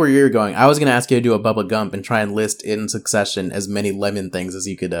 I like where you're going. I was gonna ask you to do a Bubba Gump and try and list in succession as many lemon things as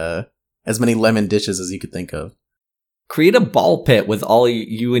you could, as many lemon dishes as you could think of. Create a ball pit with all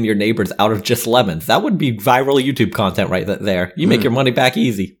you and your neighbors out of just lemons. That would be viral YouTube content right there. You make your money back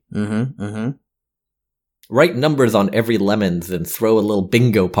easy. Write numbers on every lemons and throw a little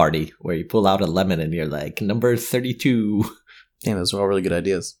bingo party where you pull out a lemon and you're like, number 32. Damn, those are all really good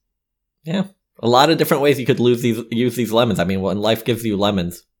ideas. Yeah. A lot of different ways you could use these lemons. I mean, when life gives you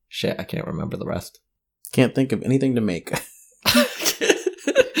lemons. Shit, I can't remember the rest. Can't think of anything to make.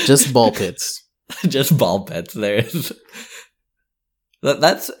 Just ball pits. Just ball pits. Is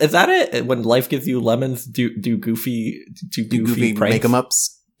that it? When life gives you lemons, do goofy pranks? Make 'em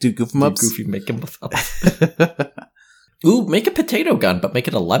ups. Do goof 'em ups. Goofy make 'em ups. Ooh, make a potato gun, but make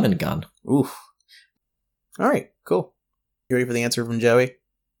it a lemon gun. Oof. All right, cool. You ready for the answer from Joey?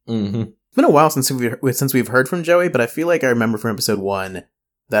 Mm-hmm. It's been a while since we've heard from Joey, but I feel like I remember from episode 1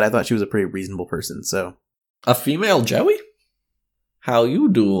 that I thought she was a pretty reasonable person. So, a female Joey? How you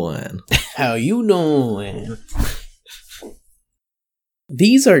doing? How you doing?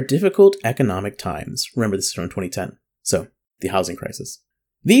 These are difficult economic times. Remember, this is from 2010. So, the housing crisis.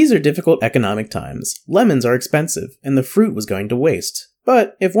 These are difficult economic times. Lemons are expensive, and the fruit was going to waste.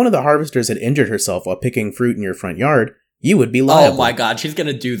 But if one of the harvesters had injured herself while picking fruit in your front yard, you would be liable. Oh my god, she's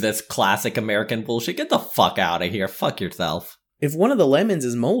gonna do this classic American bullshit. Get the fuck out of here. Fuck yourself. If one of the lemons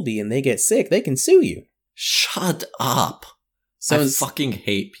is moldy and they get sick, they can sue you. Shut up. So I fucking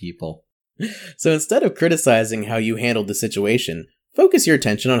hate people. So instead of criticizing how you handled the situation, focus your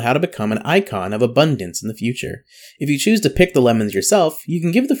attention on how to become an icon of abundance in the future. If you choose to pick the lemons yourself, you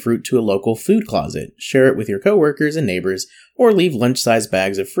can give the fruit to a local food closet, share it with your coworkers and neighbors, or leave lunch-sized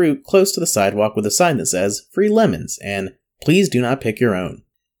bags of fruit close to the sidewalk with a sign that says, "Free lemons," and "Please do not pick your own."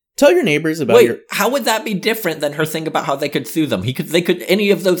 Tell your neighbors about your... how would that be different than her thing about how they could sue them?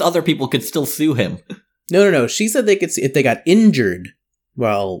 Any of those other people could still sue him. No. She said they could see if they got injured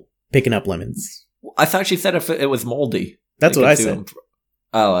while picking up lemons. I thought she said if it was moldy. That's what I said.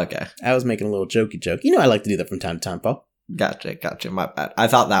 Oh, okay. I was making a little jokey joke. You know I like to do that from time to time, Paul. Gotcha. My bad. I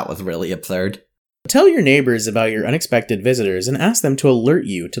thought that was really absurd. Tell your neighbors about your unexpected visitors and ask them to alert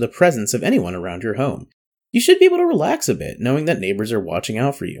you to the presence of anyone around your home. You should be able to relax a bit, knowing that neighbors are watching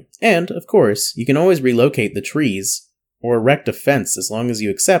out for you. And, of course, you can always relocate the trees or erect a fence as long as you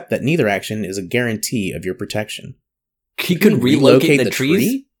accept that neither action is a guarantee of your protection. He could relocate the trees?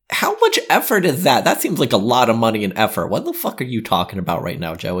 Tree? How much effort is that? That seems like a lot of money and effort. What the fuck are you talking about right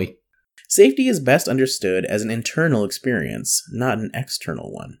now, Joey? Safety is best understood as an internal experience, not an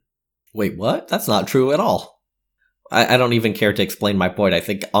external one. Wait, what? That's not true at all. I don't even care to explain my point. I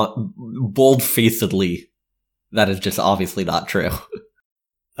think bold-facedly, that is just obviously not true.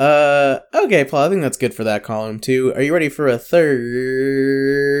 Okay, Paul, I think that's good for that column, too. Are you ready for a third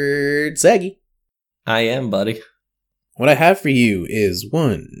saggy? I am, buddy. What I have for you is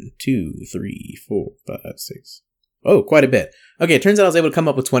 1, 2, 3, 4, 5, 6. Oh, quite a bit. Okay, it turns out I was able to come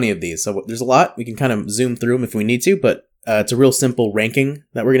up with 20 of these. So there's a lot. We can kind of zoom through them if we need to, but it's a real simple ranking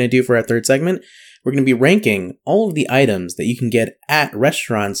that we're going to do for our third segment. We're going to be ranking all of the items that you can get at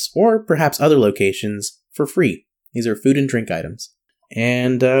restaurants or perhaps other locations for free. These are food and drink items.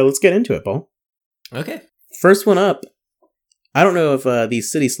 And let's get into it, Paul. Okay. First one up. I don't know if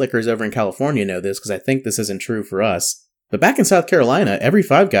these city slickers over in California know this, because I think this isn't true for us. But back in South Carolina, every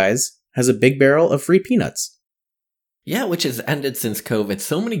Five Guys has a big barrel of free peanuts. Yeah, which has ended since COVID.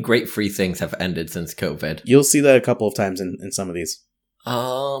 So many great free things have ended since COVID. You'll see that a couple of times in some of these.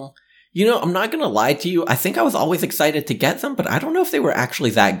 I'm not gonna lie to you. I think I was always excited to get them, but I don't know if they were actually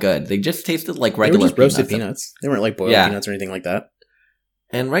that good. They just tasted like regular They were just roasted peanuts. peanuts. They weren't like boiled peanuts or anything like that.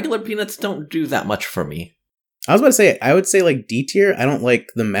 And regular peanuts don't do that much for me. I was about to say, I would say like D tier. I don't like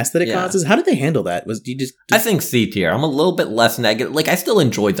the mess that it causes. How did they handle that? I think C tier. I'm a little bit less negative. Like, I still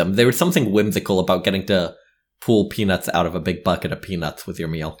enjoyed them. There was something whimsical about getting to pull peanuts out of a big bucket of peanuts with your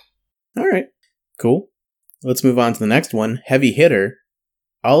meal. All right. Cool. Let's move on to the next one. Heavy hitter.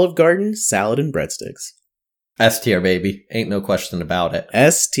 Olive Garden salad and breadsticks. S tier, baby. Ain't no question about it.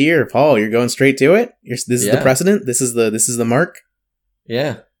 S tier. Paul, you're going straight to it? This is the precedent? This is the mark?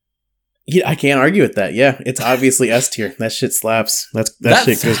 Yeah. Yeah, I can't argue with that. Yeah, it's obviously S tier. That shit slaps. That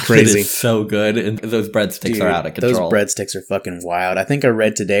shit goes salad crazy. is so good, and those breadsticks are out of control. Those breadsticks are fucking wild. I think I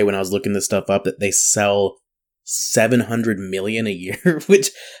read today when I was looking this stuff up that they sell 700 million a year, which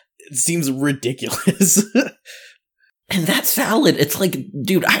seems ridiculous. And that salad, it's like,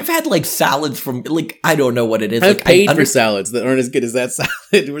 dude, I've had like salads from, like, I don't know what it is. I've like, paid for salads that aren't as good as that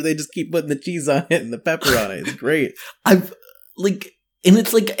salad, where they just keep putting the cheese on it and the pepper on it. It's great. And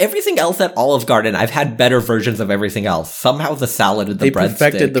it's like everything else at Olive Garden, I've had better versions of everything else. Somehow the salad and the breadstick. They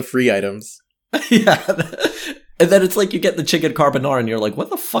perfected the free items. Yeah. And then it's like you get the chicken carbonara and you're like,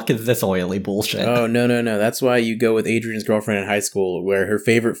 what the fuck is this oily bullshit? Oh, no. That's why you go with Adrian's girlfriend in high school, where her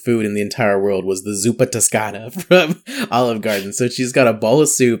favorite food in the entire world was the zuppa toscana from Olive Garden. So she's got a bowl of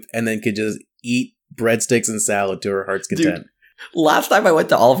soup and then could just eat breadsticks and salad to her heart's content. Dude, last time I went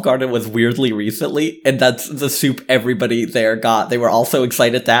to Olive Garden was weirdly recently, and that's the soup everybody there got. They were all so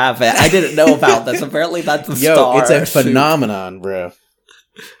excited to have it. I didn't know about this. Apparently that's a star. It's a phenomenon, bro.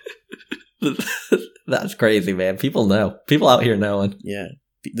 That's crazy, man. People know. People out here knowing. Yeah.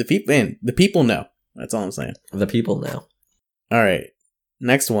 The people know. That's all I'm saying. The people know. All right.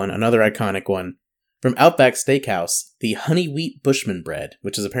 Next one, another iconic one. From Outback Steakhouse, the honey wheat Bushman bread,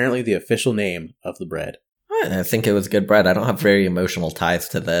 which is apparently the official name of the bread. I think it was good bread. I don't have very emotional ties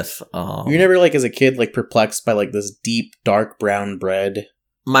to this. You're never, like, as a kid, like, perplexed by, like, this deep, dark brown bread?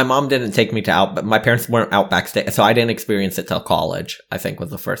 My mom didn't take me to Outback. My parents weren't Outback Steak, so I didn't experience it till college, I think was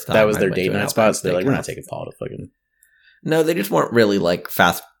the first time. That was their date night spot, so they're like, we're not taking Paul to fucking... No, they just weren't really, like,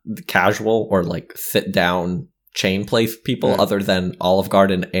 fast, casual, or, like, sit-down chain place people other than Olive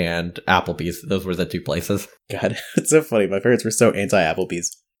Garden and Applebee's. Those were the two places. God, it's so funny. My parents were so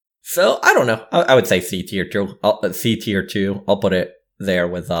anti-Applebee's. So, I don't know. I would say C tier 2. C tier 2. I'll put it there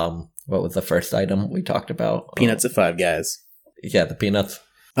with, what was the first item we talked about? Peanuts at Five Guys. Yeah, the peanuts.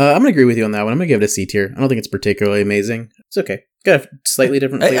 I'm going to agree with you on that one. I'm going to give it a C tier. I don't think it's particularly amazing. It's okay. Got a slightly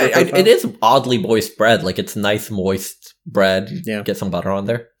different flavor profile. It is oddly moist bread. Like, it's nice, moist bread. Yeah. Get some butter on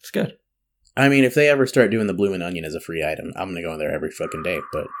there. It's good. I mean, if they ever start doing the Bloomin' Onion as a free item, I'm going to go in there every fucking day,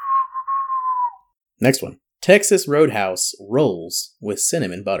 but... Next one. Texas Roadhouse rolls with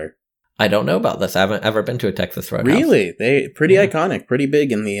cinnamon butter. I don't know about this. I haven't ever been to a Texas Roadhouse. Really? They pretty iconic, pretty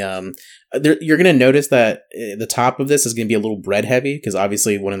big in the you're going to notice that the top of this is going to be a little bread heavy, because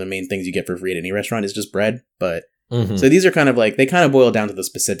obviously one of the main things you get for free at any restaurant is just bread, but so these are kind of like, they kind of boil down to the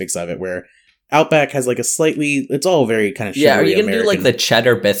specifics of it, where Outback has like a slightly, it's all very kind of sugary. Yeah, are you going to American. do like the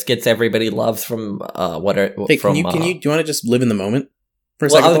cheddar biscuits everybody loves from Hey, do you want to just live in the moment for a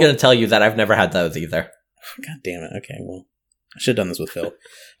well, second? I was going to tell you that I've never had those either. God damn it. Okay, well, I should have done this with Phil.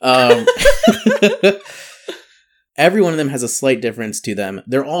 Every one of them has a slight difference to them.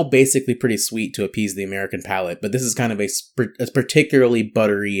 They're all basically pretty sweet to appease the American palate, but this is kind of a particularly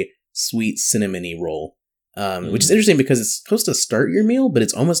buttery, sweet, cinnamony roll, which is interesting because it's supposed to start your meal, but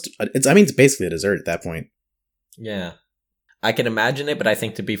it's it's basically a dessert at that point. Yeah. I can imagine it, but I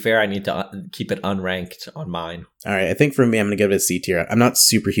think to be fair, I need to keep it unranked on mine. All right, I think for me, I'm going to give it a C tier. I'm not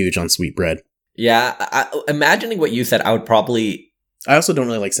super huge on sweet bread. Yeah, imagining what you said, I would probably... I also don't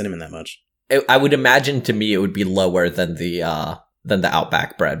really like cinnamon that much. I would imagine to me it would be lower than the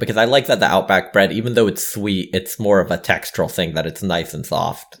Outback bread, because I like that the Outback bread, even though it's sweet, it's more of a textural thing, that it's nice and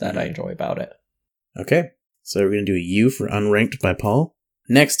soft that I enjoy about it. Okay, so we're going to do a U for unranked by Paul.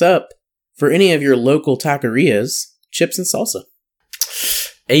 Next up, for any of your local taquerias, chips and salsa.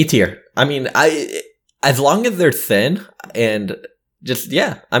 A tier. I mean, As long as they're thin and just,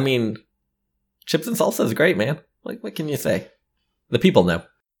 yeah, I mean, chips and salsa is great, man. Like, what can you say? The people know.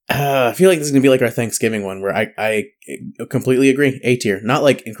 I feel like this is going to be like our Thanksgiving one where I completely agree. A tier. Not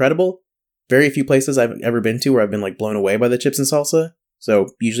like incredible. Very few places I've ever been to where I've been like blown away by the chips and salsa. So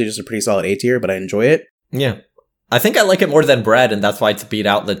usually just a pretty solid A tier, but I enjoy it. Yeah. I think I like it more than bread, and that's why it's beat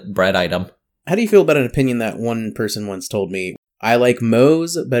out the bread item. How do you feel about an opinion that one person once told me? I like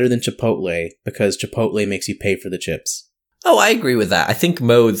Moe's better than Chipotle because Chipotle makes you pay for the chips. Oh, I agree with that. I think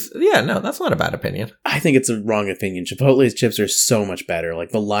Moe's... Yeah, no, that's not a bad opinion. I think it's a wrong opinion. Chipotle's chips are so much better.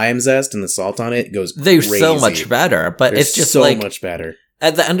 Like, the lime zest and the salt on it goes They're crazy. so much better, but They're it's just so like... much better.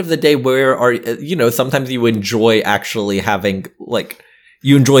 At the end of the day, where are... You know, sometimes you enjoy actually having, like...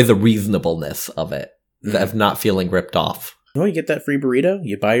 You enjoy the reasonableness of it. Of not feeling ripped off. Oh, you get that free burrito?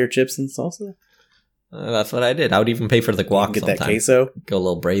 You buy your chips and salsa? That's what I did. I would even pay for the guac Get sometimes. that queso? Go a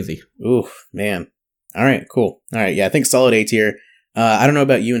little brazy. Ooh, man. All right, cool. All right, yeah, I think solid A tier. I don't know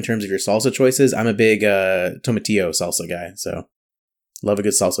about you in terms of your salsa choices. I'm a big tomatillo salsa guy, so love a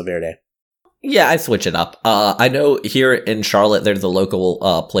good salsa verde. Yeah, I switch it up. I know here in Charlotte, there's a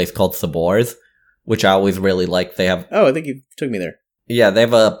local place called Sabors, which I always really like. They have... Oh, I think you took me there. Yeah, they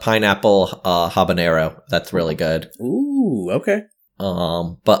have a pineapple habanero. That's really good. Ooh, okay.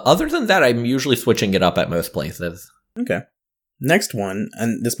 But other than that, I'm usually switching it up at most places. Okay. Next one,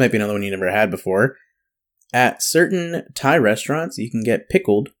 and this might be another one you never had before. At certain Thai restaurants, you can get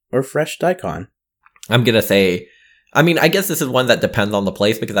pickled or fresh daikon. I'm gonna say, I mean, I guess this is one that depends on the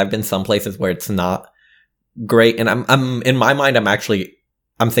place because I've been some places where it's not great, and I'm in my mind,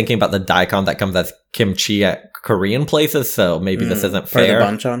 I'm thinking about the daikon that comes as kimchi at Korean places, so maybe this isn't fair.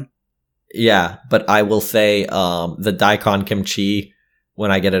 Part of the banchan? Yeah, but I will say the daikon kimchi, when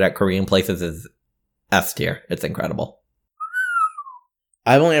I get it at Korean places, is S tier. It's incredible.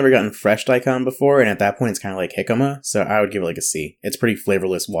 I've only ever gotten fresh daikon before, and at that point it's kind of like jicama, so I would give it like a C. It's pretty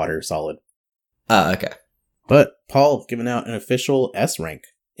flavorless water, solid. Okay. But Paul giving out an official S rank.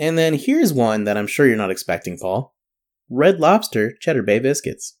 And then here's one that I'm sure you're not expecting, Paul. Red Lobster Cheddar Bay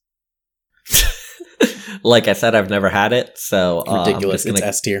Biscuits. Like I said, I've never had it, so Ridiculous. It's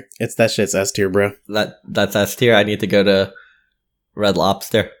S tier. That shit's S tier, bro. That's S tier. I need to go to Red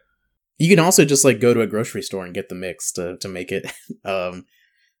Lobster. You can also just like go to a grocery store and get the mix to make it.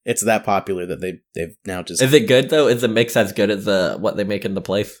 It's that popular that they've now just... Is it good though? Is the mix as good as what they make in the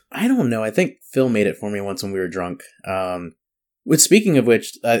place? I don't know. I think Phil made it for me once when we were drunk. Speaking of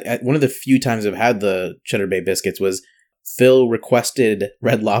which, one of the few times I've had the Cheddar Bay biscuits was Phil requested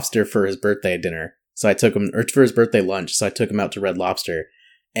Red Lobster for his birthday dinner. So I took him, or for his birthday lunch. So I took him out to Red Lobster,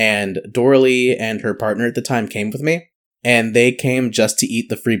 and Doralee and her partner at the time came with me. And they came just to eat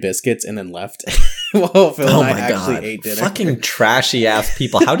the free biscuits and then left. Well, Phil and I actually ate dinner. Fucking trashy ass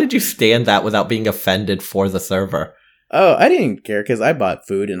people. How did you stand that without being offended for the server? Oh, I didn't care because I bought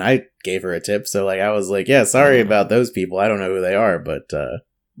food and I gave her a tip. So like, I was like, yeah, sorry about those people. I don't know who they are, but...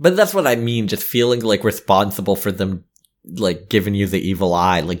 But that's what I mean. Just feeling like responsible for them, like giving you the evil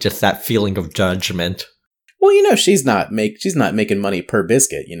eye. Like just that feeling of judgment. Well, you know, she's not making money per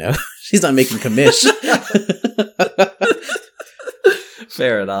biscuit, you know? She's not making commission.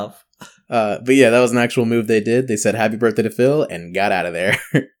 Fair enough. But yeah, that was an actual move they did. They said happy birthday to Phil and got out of there.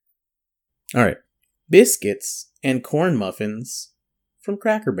 All right. Biscuits and corn muffins from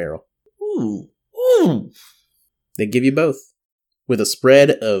Cracker Barrel. Ooh. Ooh. They give you both with a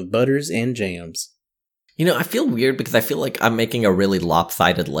spread of butters and jams. You know, I feel weird because I feel like I'm making a really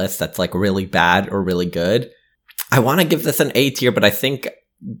lopsided list that's like really bad or really good. I want to give this an A tier, but I think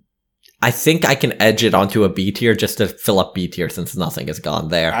I can edge it onto a B tier just to fill up B tier since nothing has gone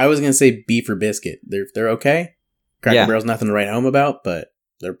there. I was going to say B for biscuit. They're okay. Cracker Barrel's nothing to write home about, but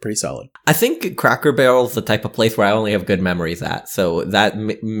they're pretty solid. I think Cracker Barrel's the type of place where I only have good memories at, so that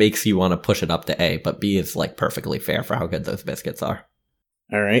makes you want to push it up to A, but B is like perfectly fair for how good those biscuits are.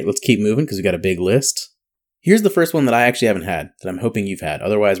 All right, let's keep moving because we got a big list. Here's the first one that I actually haven't had, that I'm hoping you've had.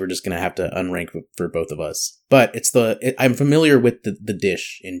 Otherwise, we're just going to have to unrank for both of us. But I'm familiar with the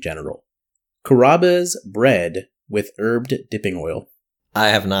dish in general. Carrabba's bread with herbed dipping oil. I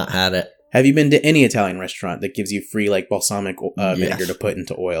have not had it. Have you been to any Italian restaurant that gives you free like balsamic vinegar to put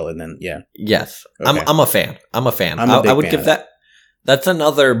into oil and then Yes, okay. I'm a fan. I would give that. That's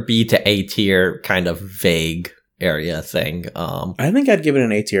another B to A tier kind of vague area thing. I think I'd give it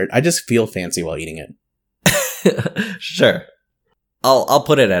an A tier. I just feel fancy while eating it. Sure. I'll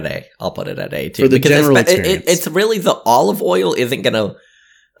put it at A. I'll put it at A too. For the general experience. It's really the olive oil isn't gonna.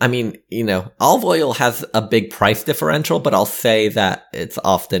 I mean, you know, olive oil has a big price differential, but I'll say that it's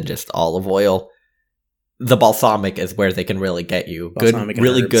often just olive oil. The balsamic is where they can really get you. Balsamic good,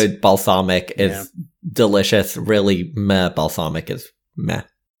 really good balsamic is delicious, really meh. Balsamic is meh.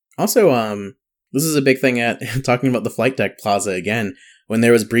 Also, this is a big thing at talking about the Flight Deck Plaza again. When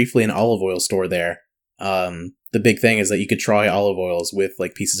there was briefly an olive oil store there, the big thing is that you could try olive oils with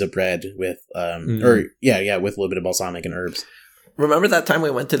like pieces of bread with, with a little bit of balsamic and herbs. Remember that time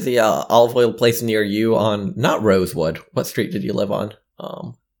we went to the olive oil place near you on not Rosewood? What street did you live on?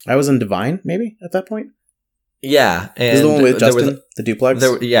 I was in Divine, maybe at that point. Yeah, and This is the one with there Justin, the duplex.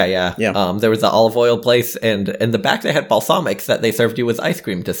 yeah. Yeah. There was the olive oil place, and in the back they had balsamics that they served you as ice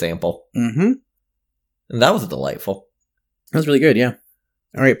cream to sample, Mm-hmm. and that was delightful. That was really good. Yeah.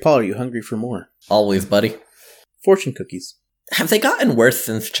 All right, Paul, are you hungry for more Always, buddy. fortune cookies? Have they gotten worse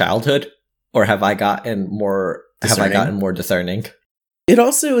since childhood, or have I gotten more? Discerning? Have I gotten more discerning? It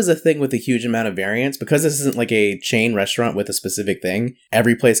also is a thing with a huge amount of variance because this isn't like a chain restaurant with a specific thing.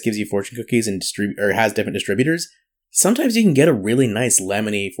 Every place gives you fortune cookies and has different distributors. Sometimes you can get a really nice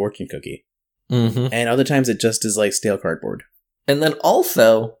lemony fortune cookie, Mm-hmm. and other times it just is like stale cardboard. And then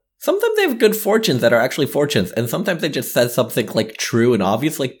also, sometimes they have good fortunes that are actually fortunes, and sometimes they just said something like true and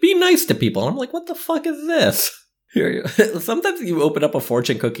obvious, like be nice to people. And I'm like, what the fuck is this? Sometimes you open up a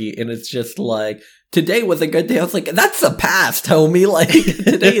fortune cookie and it's just like, today was a good day. I was like, that's the past, homie. Like,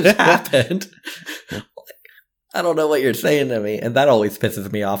 today has happened. I don't know what you're saying to me, and that always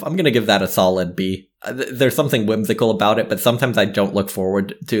pisses me off. I'm going to give that a solid B. There's something whimsical about it, but sometimes I don't look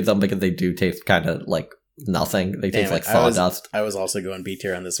forward to them because they do taste kind of like nothing. They taste Damn like it, I was- sawdust. I was also going B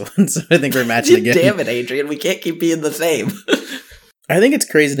tier on this one, so I think we're matching again. Damn it, Adrian. We can't keep being the same. I think it's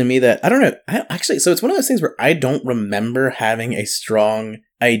crazy to me that, I don't know, so it's one of those things where I don't remember having a strong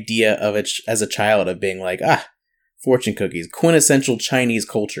idea of it as a child of being like, fortune cookies, quintessential Chinese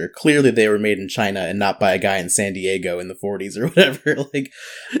culture. Clearly they were made in China and not by a guy in San Diego in the 40s or whatever. Like,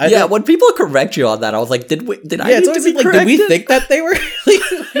 Yeah, when people correct you on that, I was like, did I it's need to always be like, corrected? did we think that they were?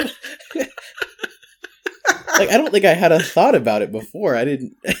 Like, I don't think I had a thought about it before. I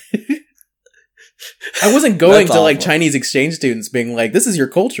didn't. I wasn't going That's to like awful. Chinese exchange students being like, this is your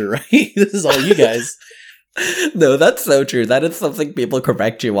culture, right? This is all you guys. No, that's so true. That is something people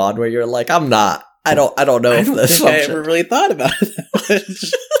correct you on where you're like, I'm not. I don't know I if don't this think I ever really thought about it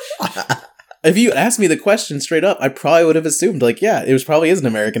that much. If you asked me the question straight up, I probably would have assumed, like, yeah, it was probably is an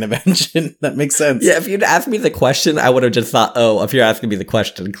American invention. That makes sense. Yeah, if you'd asked me the question, I would have just thought, oh, if you're asking me the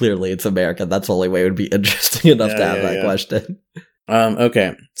question, clearly it's American. That's the only way it would be interesting enough to have that question.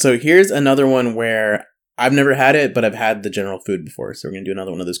 Okay. So here's another one where I've never had it, but I've had the general food before. So we're going to do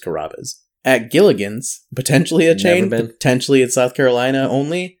another one of those Carrabba's. At Gilligan's, potentially a chain, Never been. potentially in South Carolina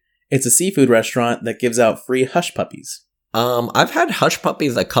only. It's a seafood restaurant that gives out free hush puppies. I've had hush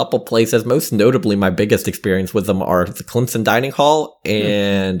puppies a couple places. Most notably, my biggest experience with them are the Clemson Dining Hall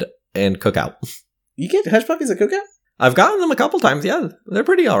and Cookout. You get hush puppies at Cookout? I've gotten them a couple times. Yeah, they're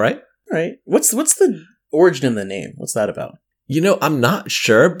pretty all right. All right. What's the origin of the name? What's that about? You know, I'm not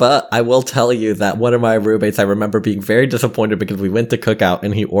sure, but I will tell you that one of my roommates, I remember being very disappointed because we went to Cookout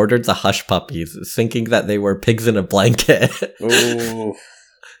and he ordered the hush puppies, thinking that they were pigs in a blanket. Oh,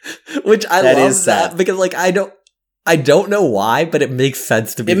 Which I That love is that sad. because, like, I don't know why, but it makes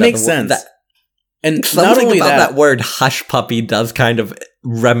sense to me. it that makes the sense. That, And not something only about that, that word "hush puppy" does kind of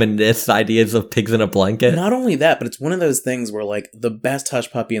reminisce ideas of pigs in a blanket. not only that, but it's one of those things where like the best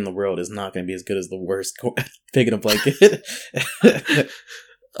hush puppy in the world is not going to be as good as the worst pig in a blanket.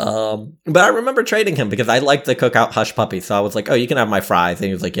 But I remember trading him because I liked the Cookout hush puppy, so I was like, "Oh, you can have my fries." And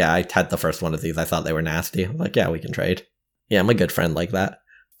he was like, "Yeah, I had the first one of these. I thought they were nasty." I'm like, "Yeah, we can trade." Yeah, I'm a good friend like that.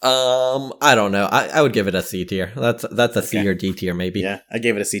 I don't know. I would give it a C tier. That's a C Okay. or D tier maybe. Yeah, I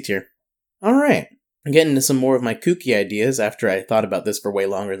gave it a C tier. All right. I'm getting into some more of my kooky ideas after I thought about this for way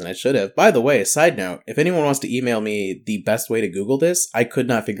longer than I should have. By the way, side note, if anyone wants to email me the best way to Google this, I could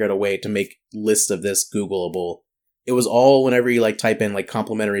not figure out a way to make lists of this Googleable. It was all whenever you like type in like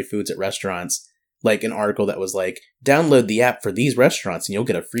complimentary foods at restaurants, like an article that was like, download the app for these restaurants and you'll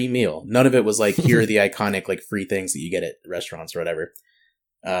get a free meal. None of it was like, here are the iconic like free things that you get at restaurants or whatever,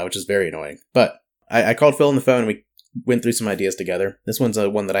 which is very annoying. But I called Phil on the phone and we went through some ideas together. This one's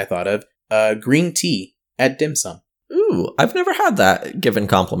one that I thought of. Green tea at dim sum. Ooh, I've never had that given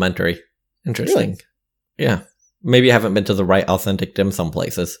complimentary. Interesting. Really? Yeah. Maybe I haven't been to the right authentic dim sum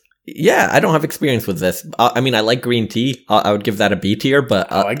places. Yeah, I don't have experience with this. I mean, I like green tea. I would give that a B tier,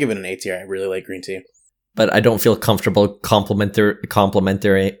 but I give it an A tier. I really like green tea. but I don't feel comfortable complimenting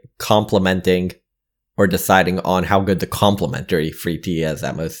or deciding on how good the complimentary free tea is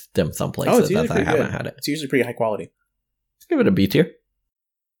at most dim sum places. it's usually as I pretty haven't good. had it. It's usually pretty high quality. Give it a B tier.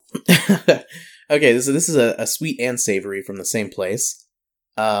 Okay, this is a sweet and savory from the same place.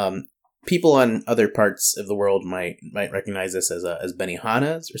 people on other parts of the world might recognize this as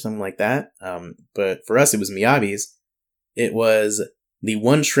Benihanas or something like that. But for us, it was Miyabi's. It was the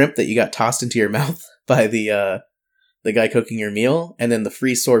one shrimp that you got tossed into your mouth by the guy cooking your meal, and then the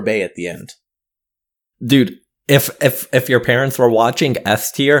free sorbet at the end. Dude, if your parents were watching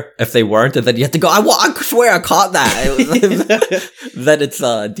S tier, if they weren't, then you have to go, I swear I caught that. Then it's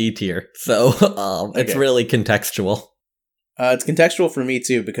D tier. So it's Okay. really contextual. It's contextual for me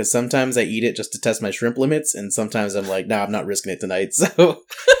too, because sometimes I eat it just to test my shrimp limits, and sometimes I'm like, nah, I'm not risking it tonight. So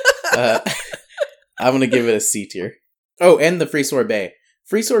I'm gonna give it a C tier. Oh, and the free sorbet.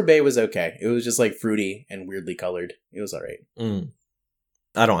 Free sorbet was okay. It was just like fruity and weirdly colored. It was alright.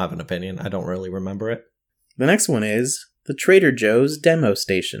 I don't have an opinion. I don't really remember it. The next one is the Trader Joe's demo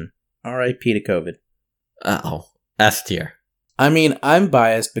station. R.I.P. to COVID. Oh, S tier. I mean, I'm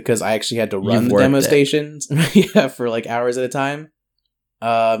biased because I actually had to run You've the worked demo it. stations for like hours at a time.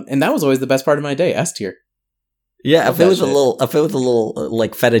 And that was always the best part of my day, S tier. Yeah, Love if it that was shit. a little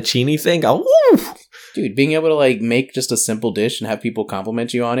like fettuccine thing, woo! Dude, being able to like make just a simple dish and have people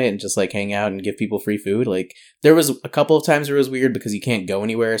compliment you on it and just like hang out and give people free food. Like there was a couple of times where it was weird because you can't go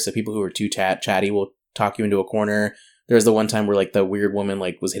anywhere. So people who are too chatty will talk you into a corner. There was the one time where like the weird woman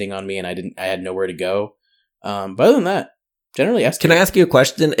like was hitting on me and I had nowhere to go. But other than that, generally S tier. Can I ask you a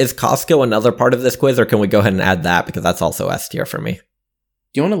question? Is Costco another part of this quiz, or can we go ahead and add that, because that's also S tier for me?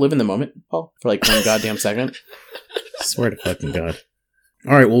 Do you want to live in the moment, Paul, for like one goddamn second? Swear to fucking God.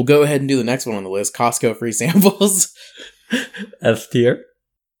 All right, we'll go ahead and do the next one on the list. Costco free samples. S tier.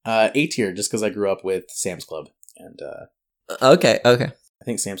 A tier, just because I grew up with Sam's Club, and Okay. I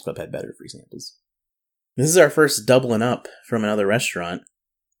think Sam's Club had better free samples. This is our first doubling up from another restaurant.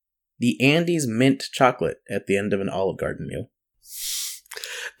 The Andes mint chocolate at the end of an Olive Garden meal.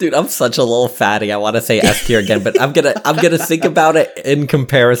 Dude, I'm such a little fatty. I want to say S tier again, but I'm gonna think about it in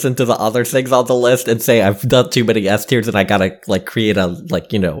comparison to the other things on the list and say I've done too many S tiers and I gotta like create a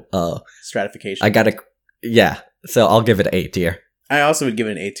Stratification. I gotta So I'll give it A tier. I also would give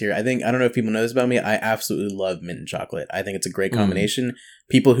it an A tier. I don't know if people know this about me. I absolutely love mint and chocolate. I think it's a great combination.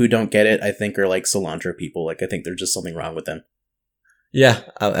 People who don't get it, I think, are like cilantro people. Like, I think there's just something wrong with them. Yeah,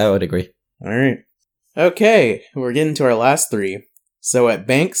 I would agree. All right. Okay, we're getting to our last three. So at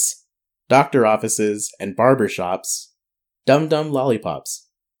banks, doctor offices, and barber shops, Dum Dum lollipops.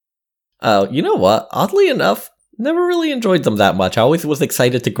 Oh, you know what? Oddly enough, never really enjoyed them that much. I always was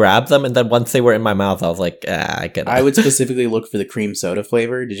excited to grab them, and then once they were in my mouth, I was like, I would specifically look for the cream soda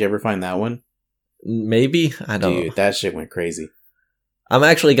flavor. Did you ever find that one? Maybe? I don't know. Dude, that shit went crazy. I'm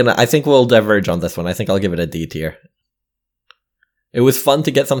actually I think we'll diverge on this one. I think I'll give it a D tier. It was fun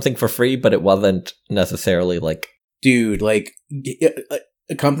to get something for free, but it wasn't necessarily like... Dude, like,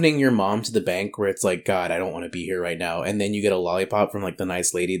 accompanying your mom to the bank where it's like, God, I don't want to be here right now. And then you get a lollipop from, like, the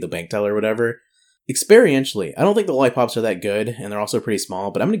nice lady, the bank teller or whatever. Experientially, I don't think the lollipops are that good, and they're also pretty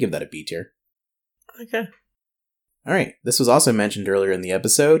small, but I'm going to give that a B tier. Okay. All right, this was also mentioned earlier in the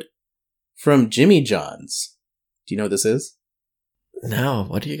episode. From Jimmy John's. Do you know what this is? No,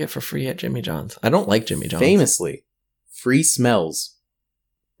 what do you get for free at Jimmy John's? I don't like Jimmy John's. Famously, free smells.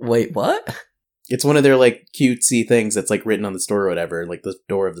 Wait, what? It's one of their, like, cutesy things that's, like, written on the store or whatever, like the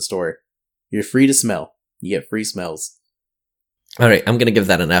door of the store. You're free to smell. You get free smells. All right, I'm going to give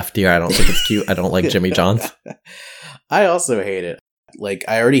that an F tier. I don't think it's cute. I don't like Jimmy John's. I also hate it. Like,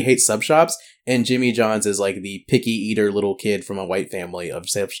 I already hate sub shops, and Jimmy John's is, like, the picky eater little kid from a white family of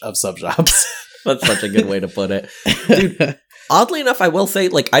sub shops. That's such a good way to put it. Dude, oddly enough, I will say,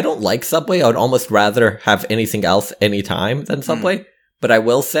 like, I don't like Subway. I would almost rather have anything else anytime than Subway. But I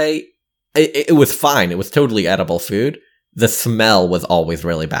will say, it was fine. It was totally edible food. The smell was always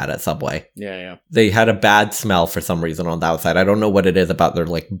really bad at Subway. Yeah. They had a bad smell for some reason on the outside. I don't know what it is about their,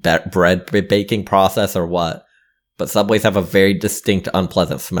 like, bread baking process or what. But Subways have a very distinct,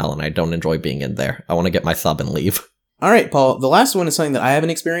 unpleasant smell, and I don't enjoy being in there. I want to get my sub and leave. All right, Paul, the last one is something that I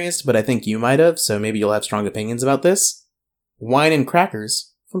haven't experienced, but I think you might have, so maybe you'll have strong opinions about this. Wine and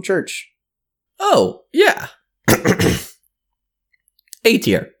crackers from church. Oh, yeah. A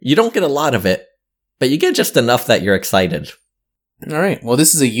tier. You don't get a lot of it, but you get just enough that you're excited. All right, well,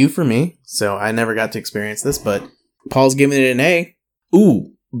 this is a U for me, so I never got to experience this, but Paul's giving it an A.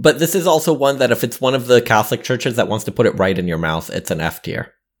 Ooh, but this is also one that if it's one of the Catholic churches that wants to put it right in your mouth, it's an F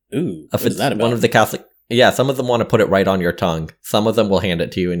tier. Ooh, If what it's is that about? one of the Catholic... Yeah, some of them want to put it right on your tongue. Some of them will hand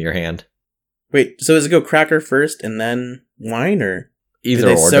it to you in your hand. Wait, so does it go cracker first and then wine, or Either do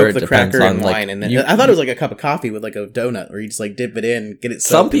they order, soak it the depends cracker on, in like, wine and then? you- I thought it was like a cup of coffee with like a donut, where you just like dip it in, get it.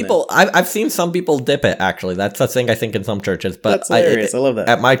 Some soaked, and people... I've seen some people dip it, actually. That's a thing I think in some churches. then... But That's hilarious. I love that.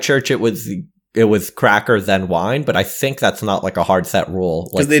 at my church, it was it was cracker then wine, but I think that's not like a hard set rule.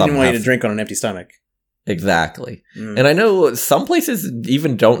 Because Like they some didn't want you have- to drink on an empty stomach. Exactly. Mm. And I know some places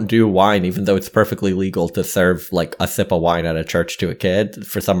even don't do wine, even though it's perfectly legal to serve like a sip of wine at a church to a kid.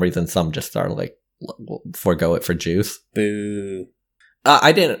 For some reason, some just are like, forego it for juice. Boo.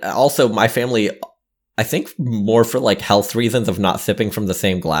 I didn't. Also, my family, I think more for like health reasons of not sipping from the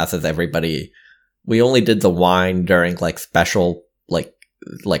same glass as everybody. We only did the wine during like special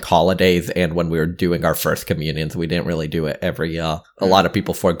like holidays and when we were doing our first communions. We didn't really do it every. A lot of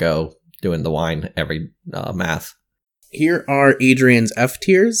people forego doing the wine every mass. Here are Adrian's F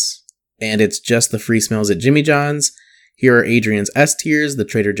tiers, and it's just the free smells at Jimmy John's. Here are Adrian's S tiers, the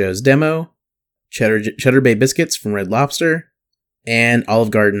Trader Joe's demo, Cheddar Bay biscuits from Red Lobster, and Olive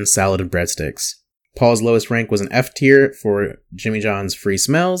Garden's salad and breadsticks. Paul's lowest rank was an F tier for Jimmy John's free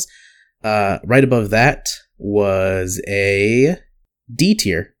smells. Right above that was a D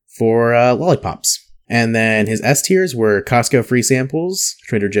tier for lollipops. And then his S tiers were Costco free samples,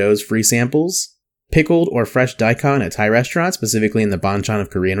 Trader Joe's free samples, pickled or fresh daikon at Thai restaurants, specifically in the Banchan of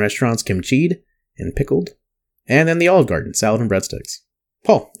Korean restaurants, kimchi'd and pickled, and then the Olive Garden, salad and breadsticks.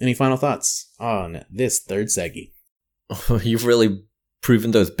 Paul, any final thoughts on this third seggy? You've really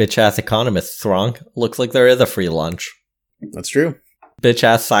proven those bitch-ass economists wrong. Looks like there is a free lunch. That's true.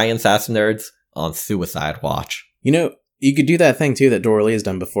 Bitch-ass science-ass nerds on suicide watch. You know, you could do that thing too that Dora Lee has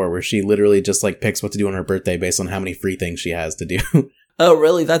done before, where she literally just like picks what to do on her birthday based on how many free things she has to do. Oh,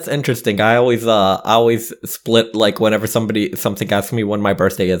 really? That's interesting. I always split, like, whenever something asks me when my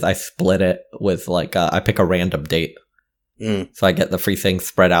birthday is, I split it with, like, I pick a random date. So I get the free things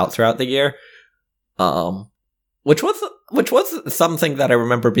spread out throughout the year. Which was something that I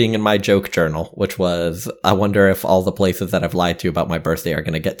remember being in my joke journal, which was, I wonder if all the places that I've lied to about my birthday are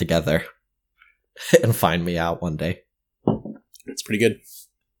going to get together and find me out one day. It's pretty good.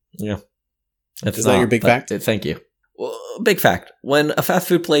 Yeah. Is that your big fact? Thank you. Well, big fact. When a fast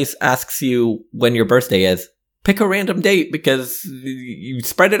food place asks you when your birthday is, pick a random date because you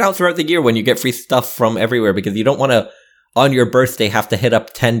spread it out throughout the year when you get free stuff from everywhere, because you don't want to, on your birthday, have to hit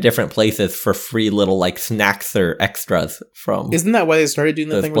up 10 different places for free little like snacks or extras from. Isn't that why they started doing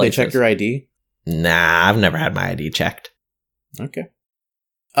the those thing where they check places. your ID? Nah, I've never had my ID checked. Okay.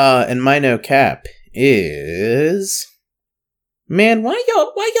 And my no cap is, man, why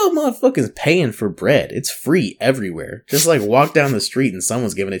y'all motherfuckers paying for bread? It's free everywhere. Just like walk down the street and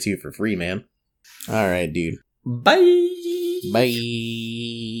someone's giving it to you for free, man. All right, dude. Bye.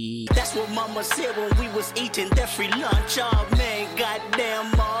 Bye. That's what mama said when we was eating that free lunch. Oh man,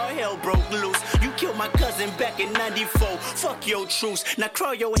 goddamn, all hell broke loose. You killed my cousin back in 94. Fuck your truce. Now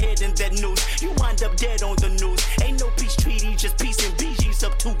crawl your head in that noose. You wind up dead on the news. Ain't no peace treaty, just peace and BG's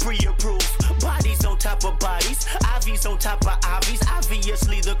up to pre-approved. Bodies on top of bodies, IVs on top of IVs.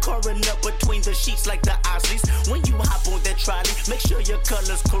 Obviously the coroner between the sheets like the Osleys. When you hop on that trolley, make sure your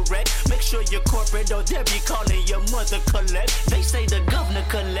color's correct. Make sure you're corporate or they'll be calling your mother collect. They say the governor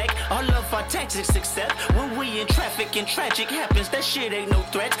collect all of our taxes except when we in traffic and tragic happens. That shit ain't no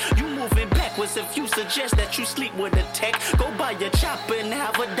threat. You moving backwards if you suggest that you sleep with a tech. Go buy your chopper and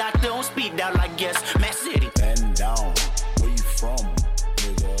have a doctor on speed dial, I guess. Mass City. Bend down. Where you from?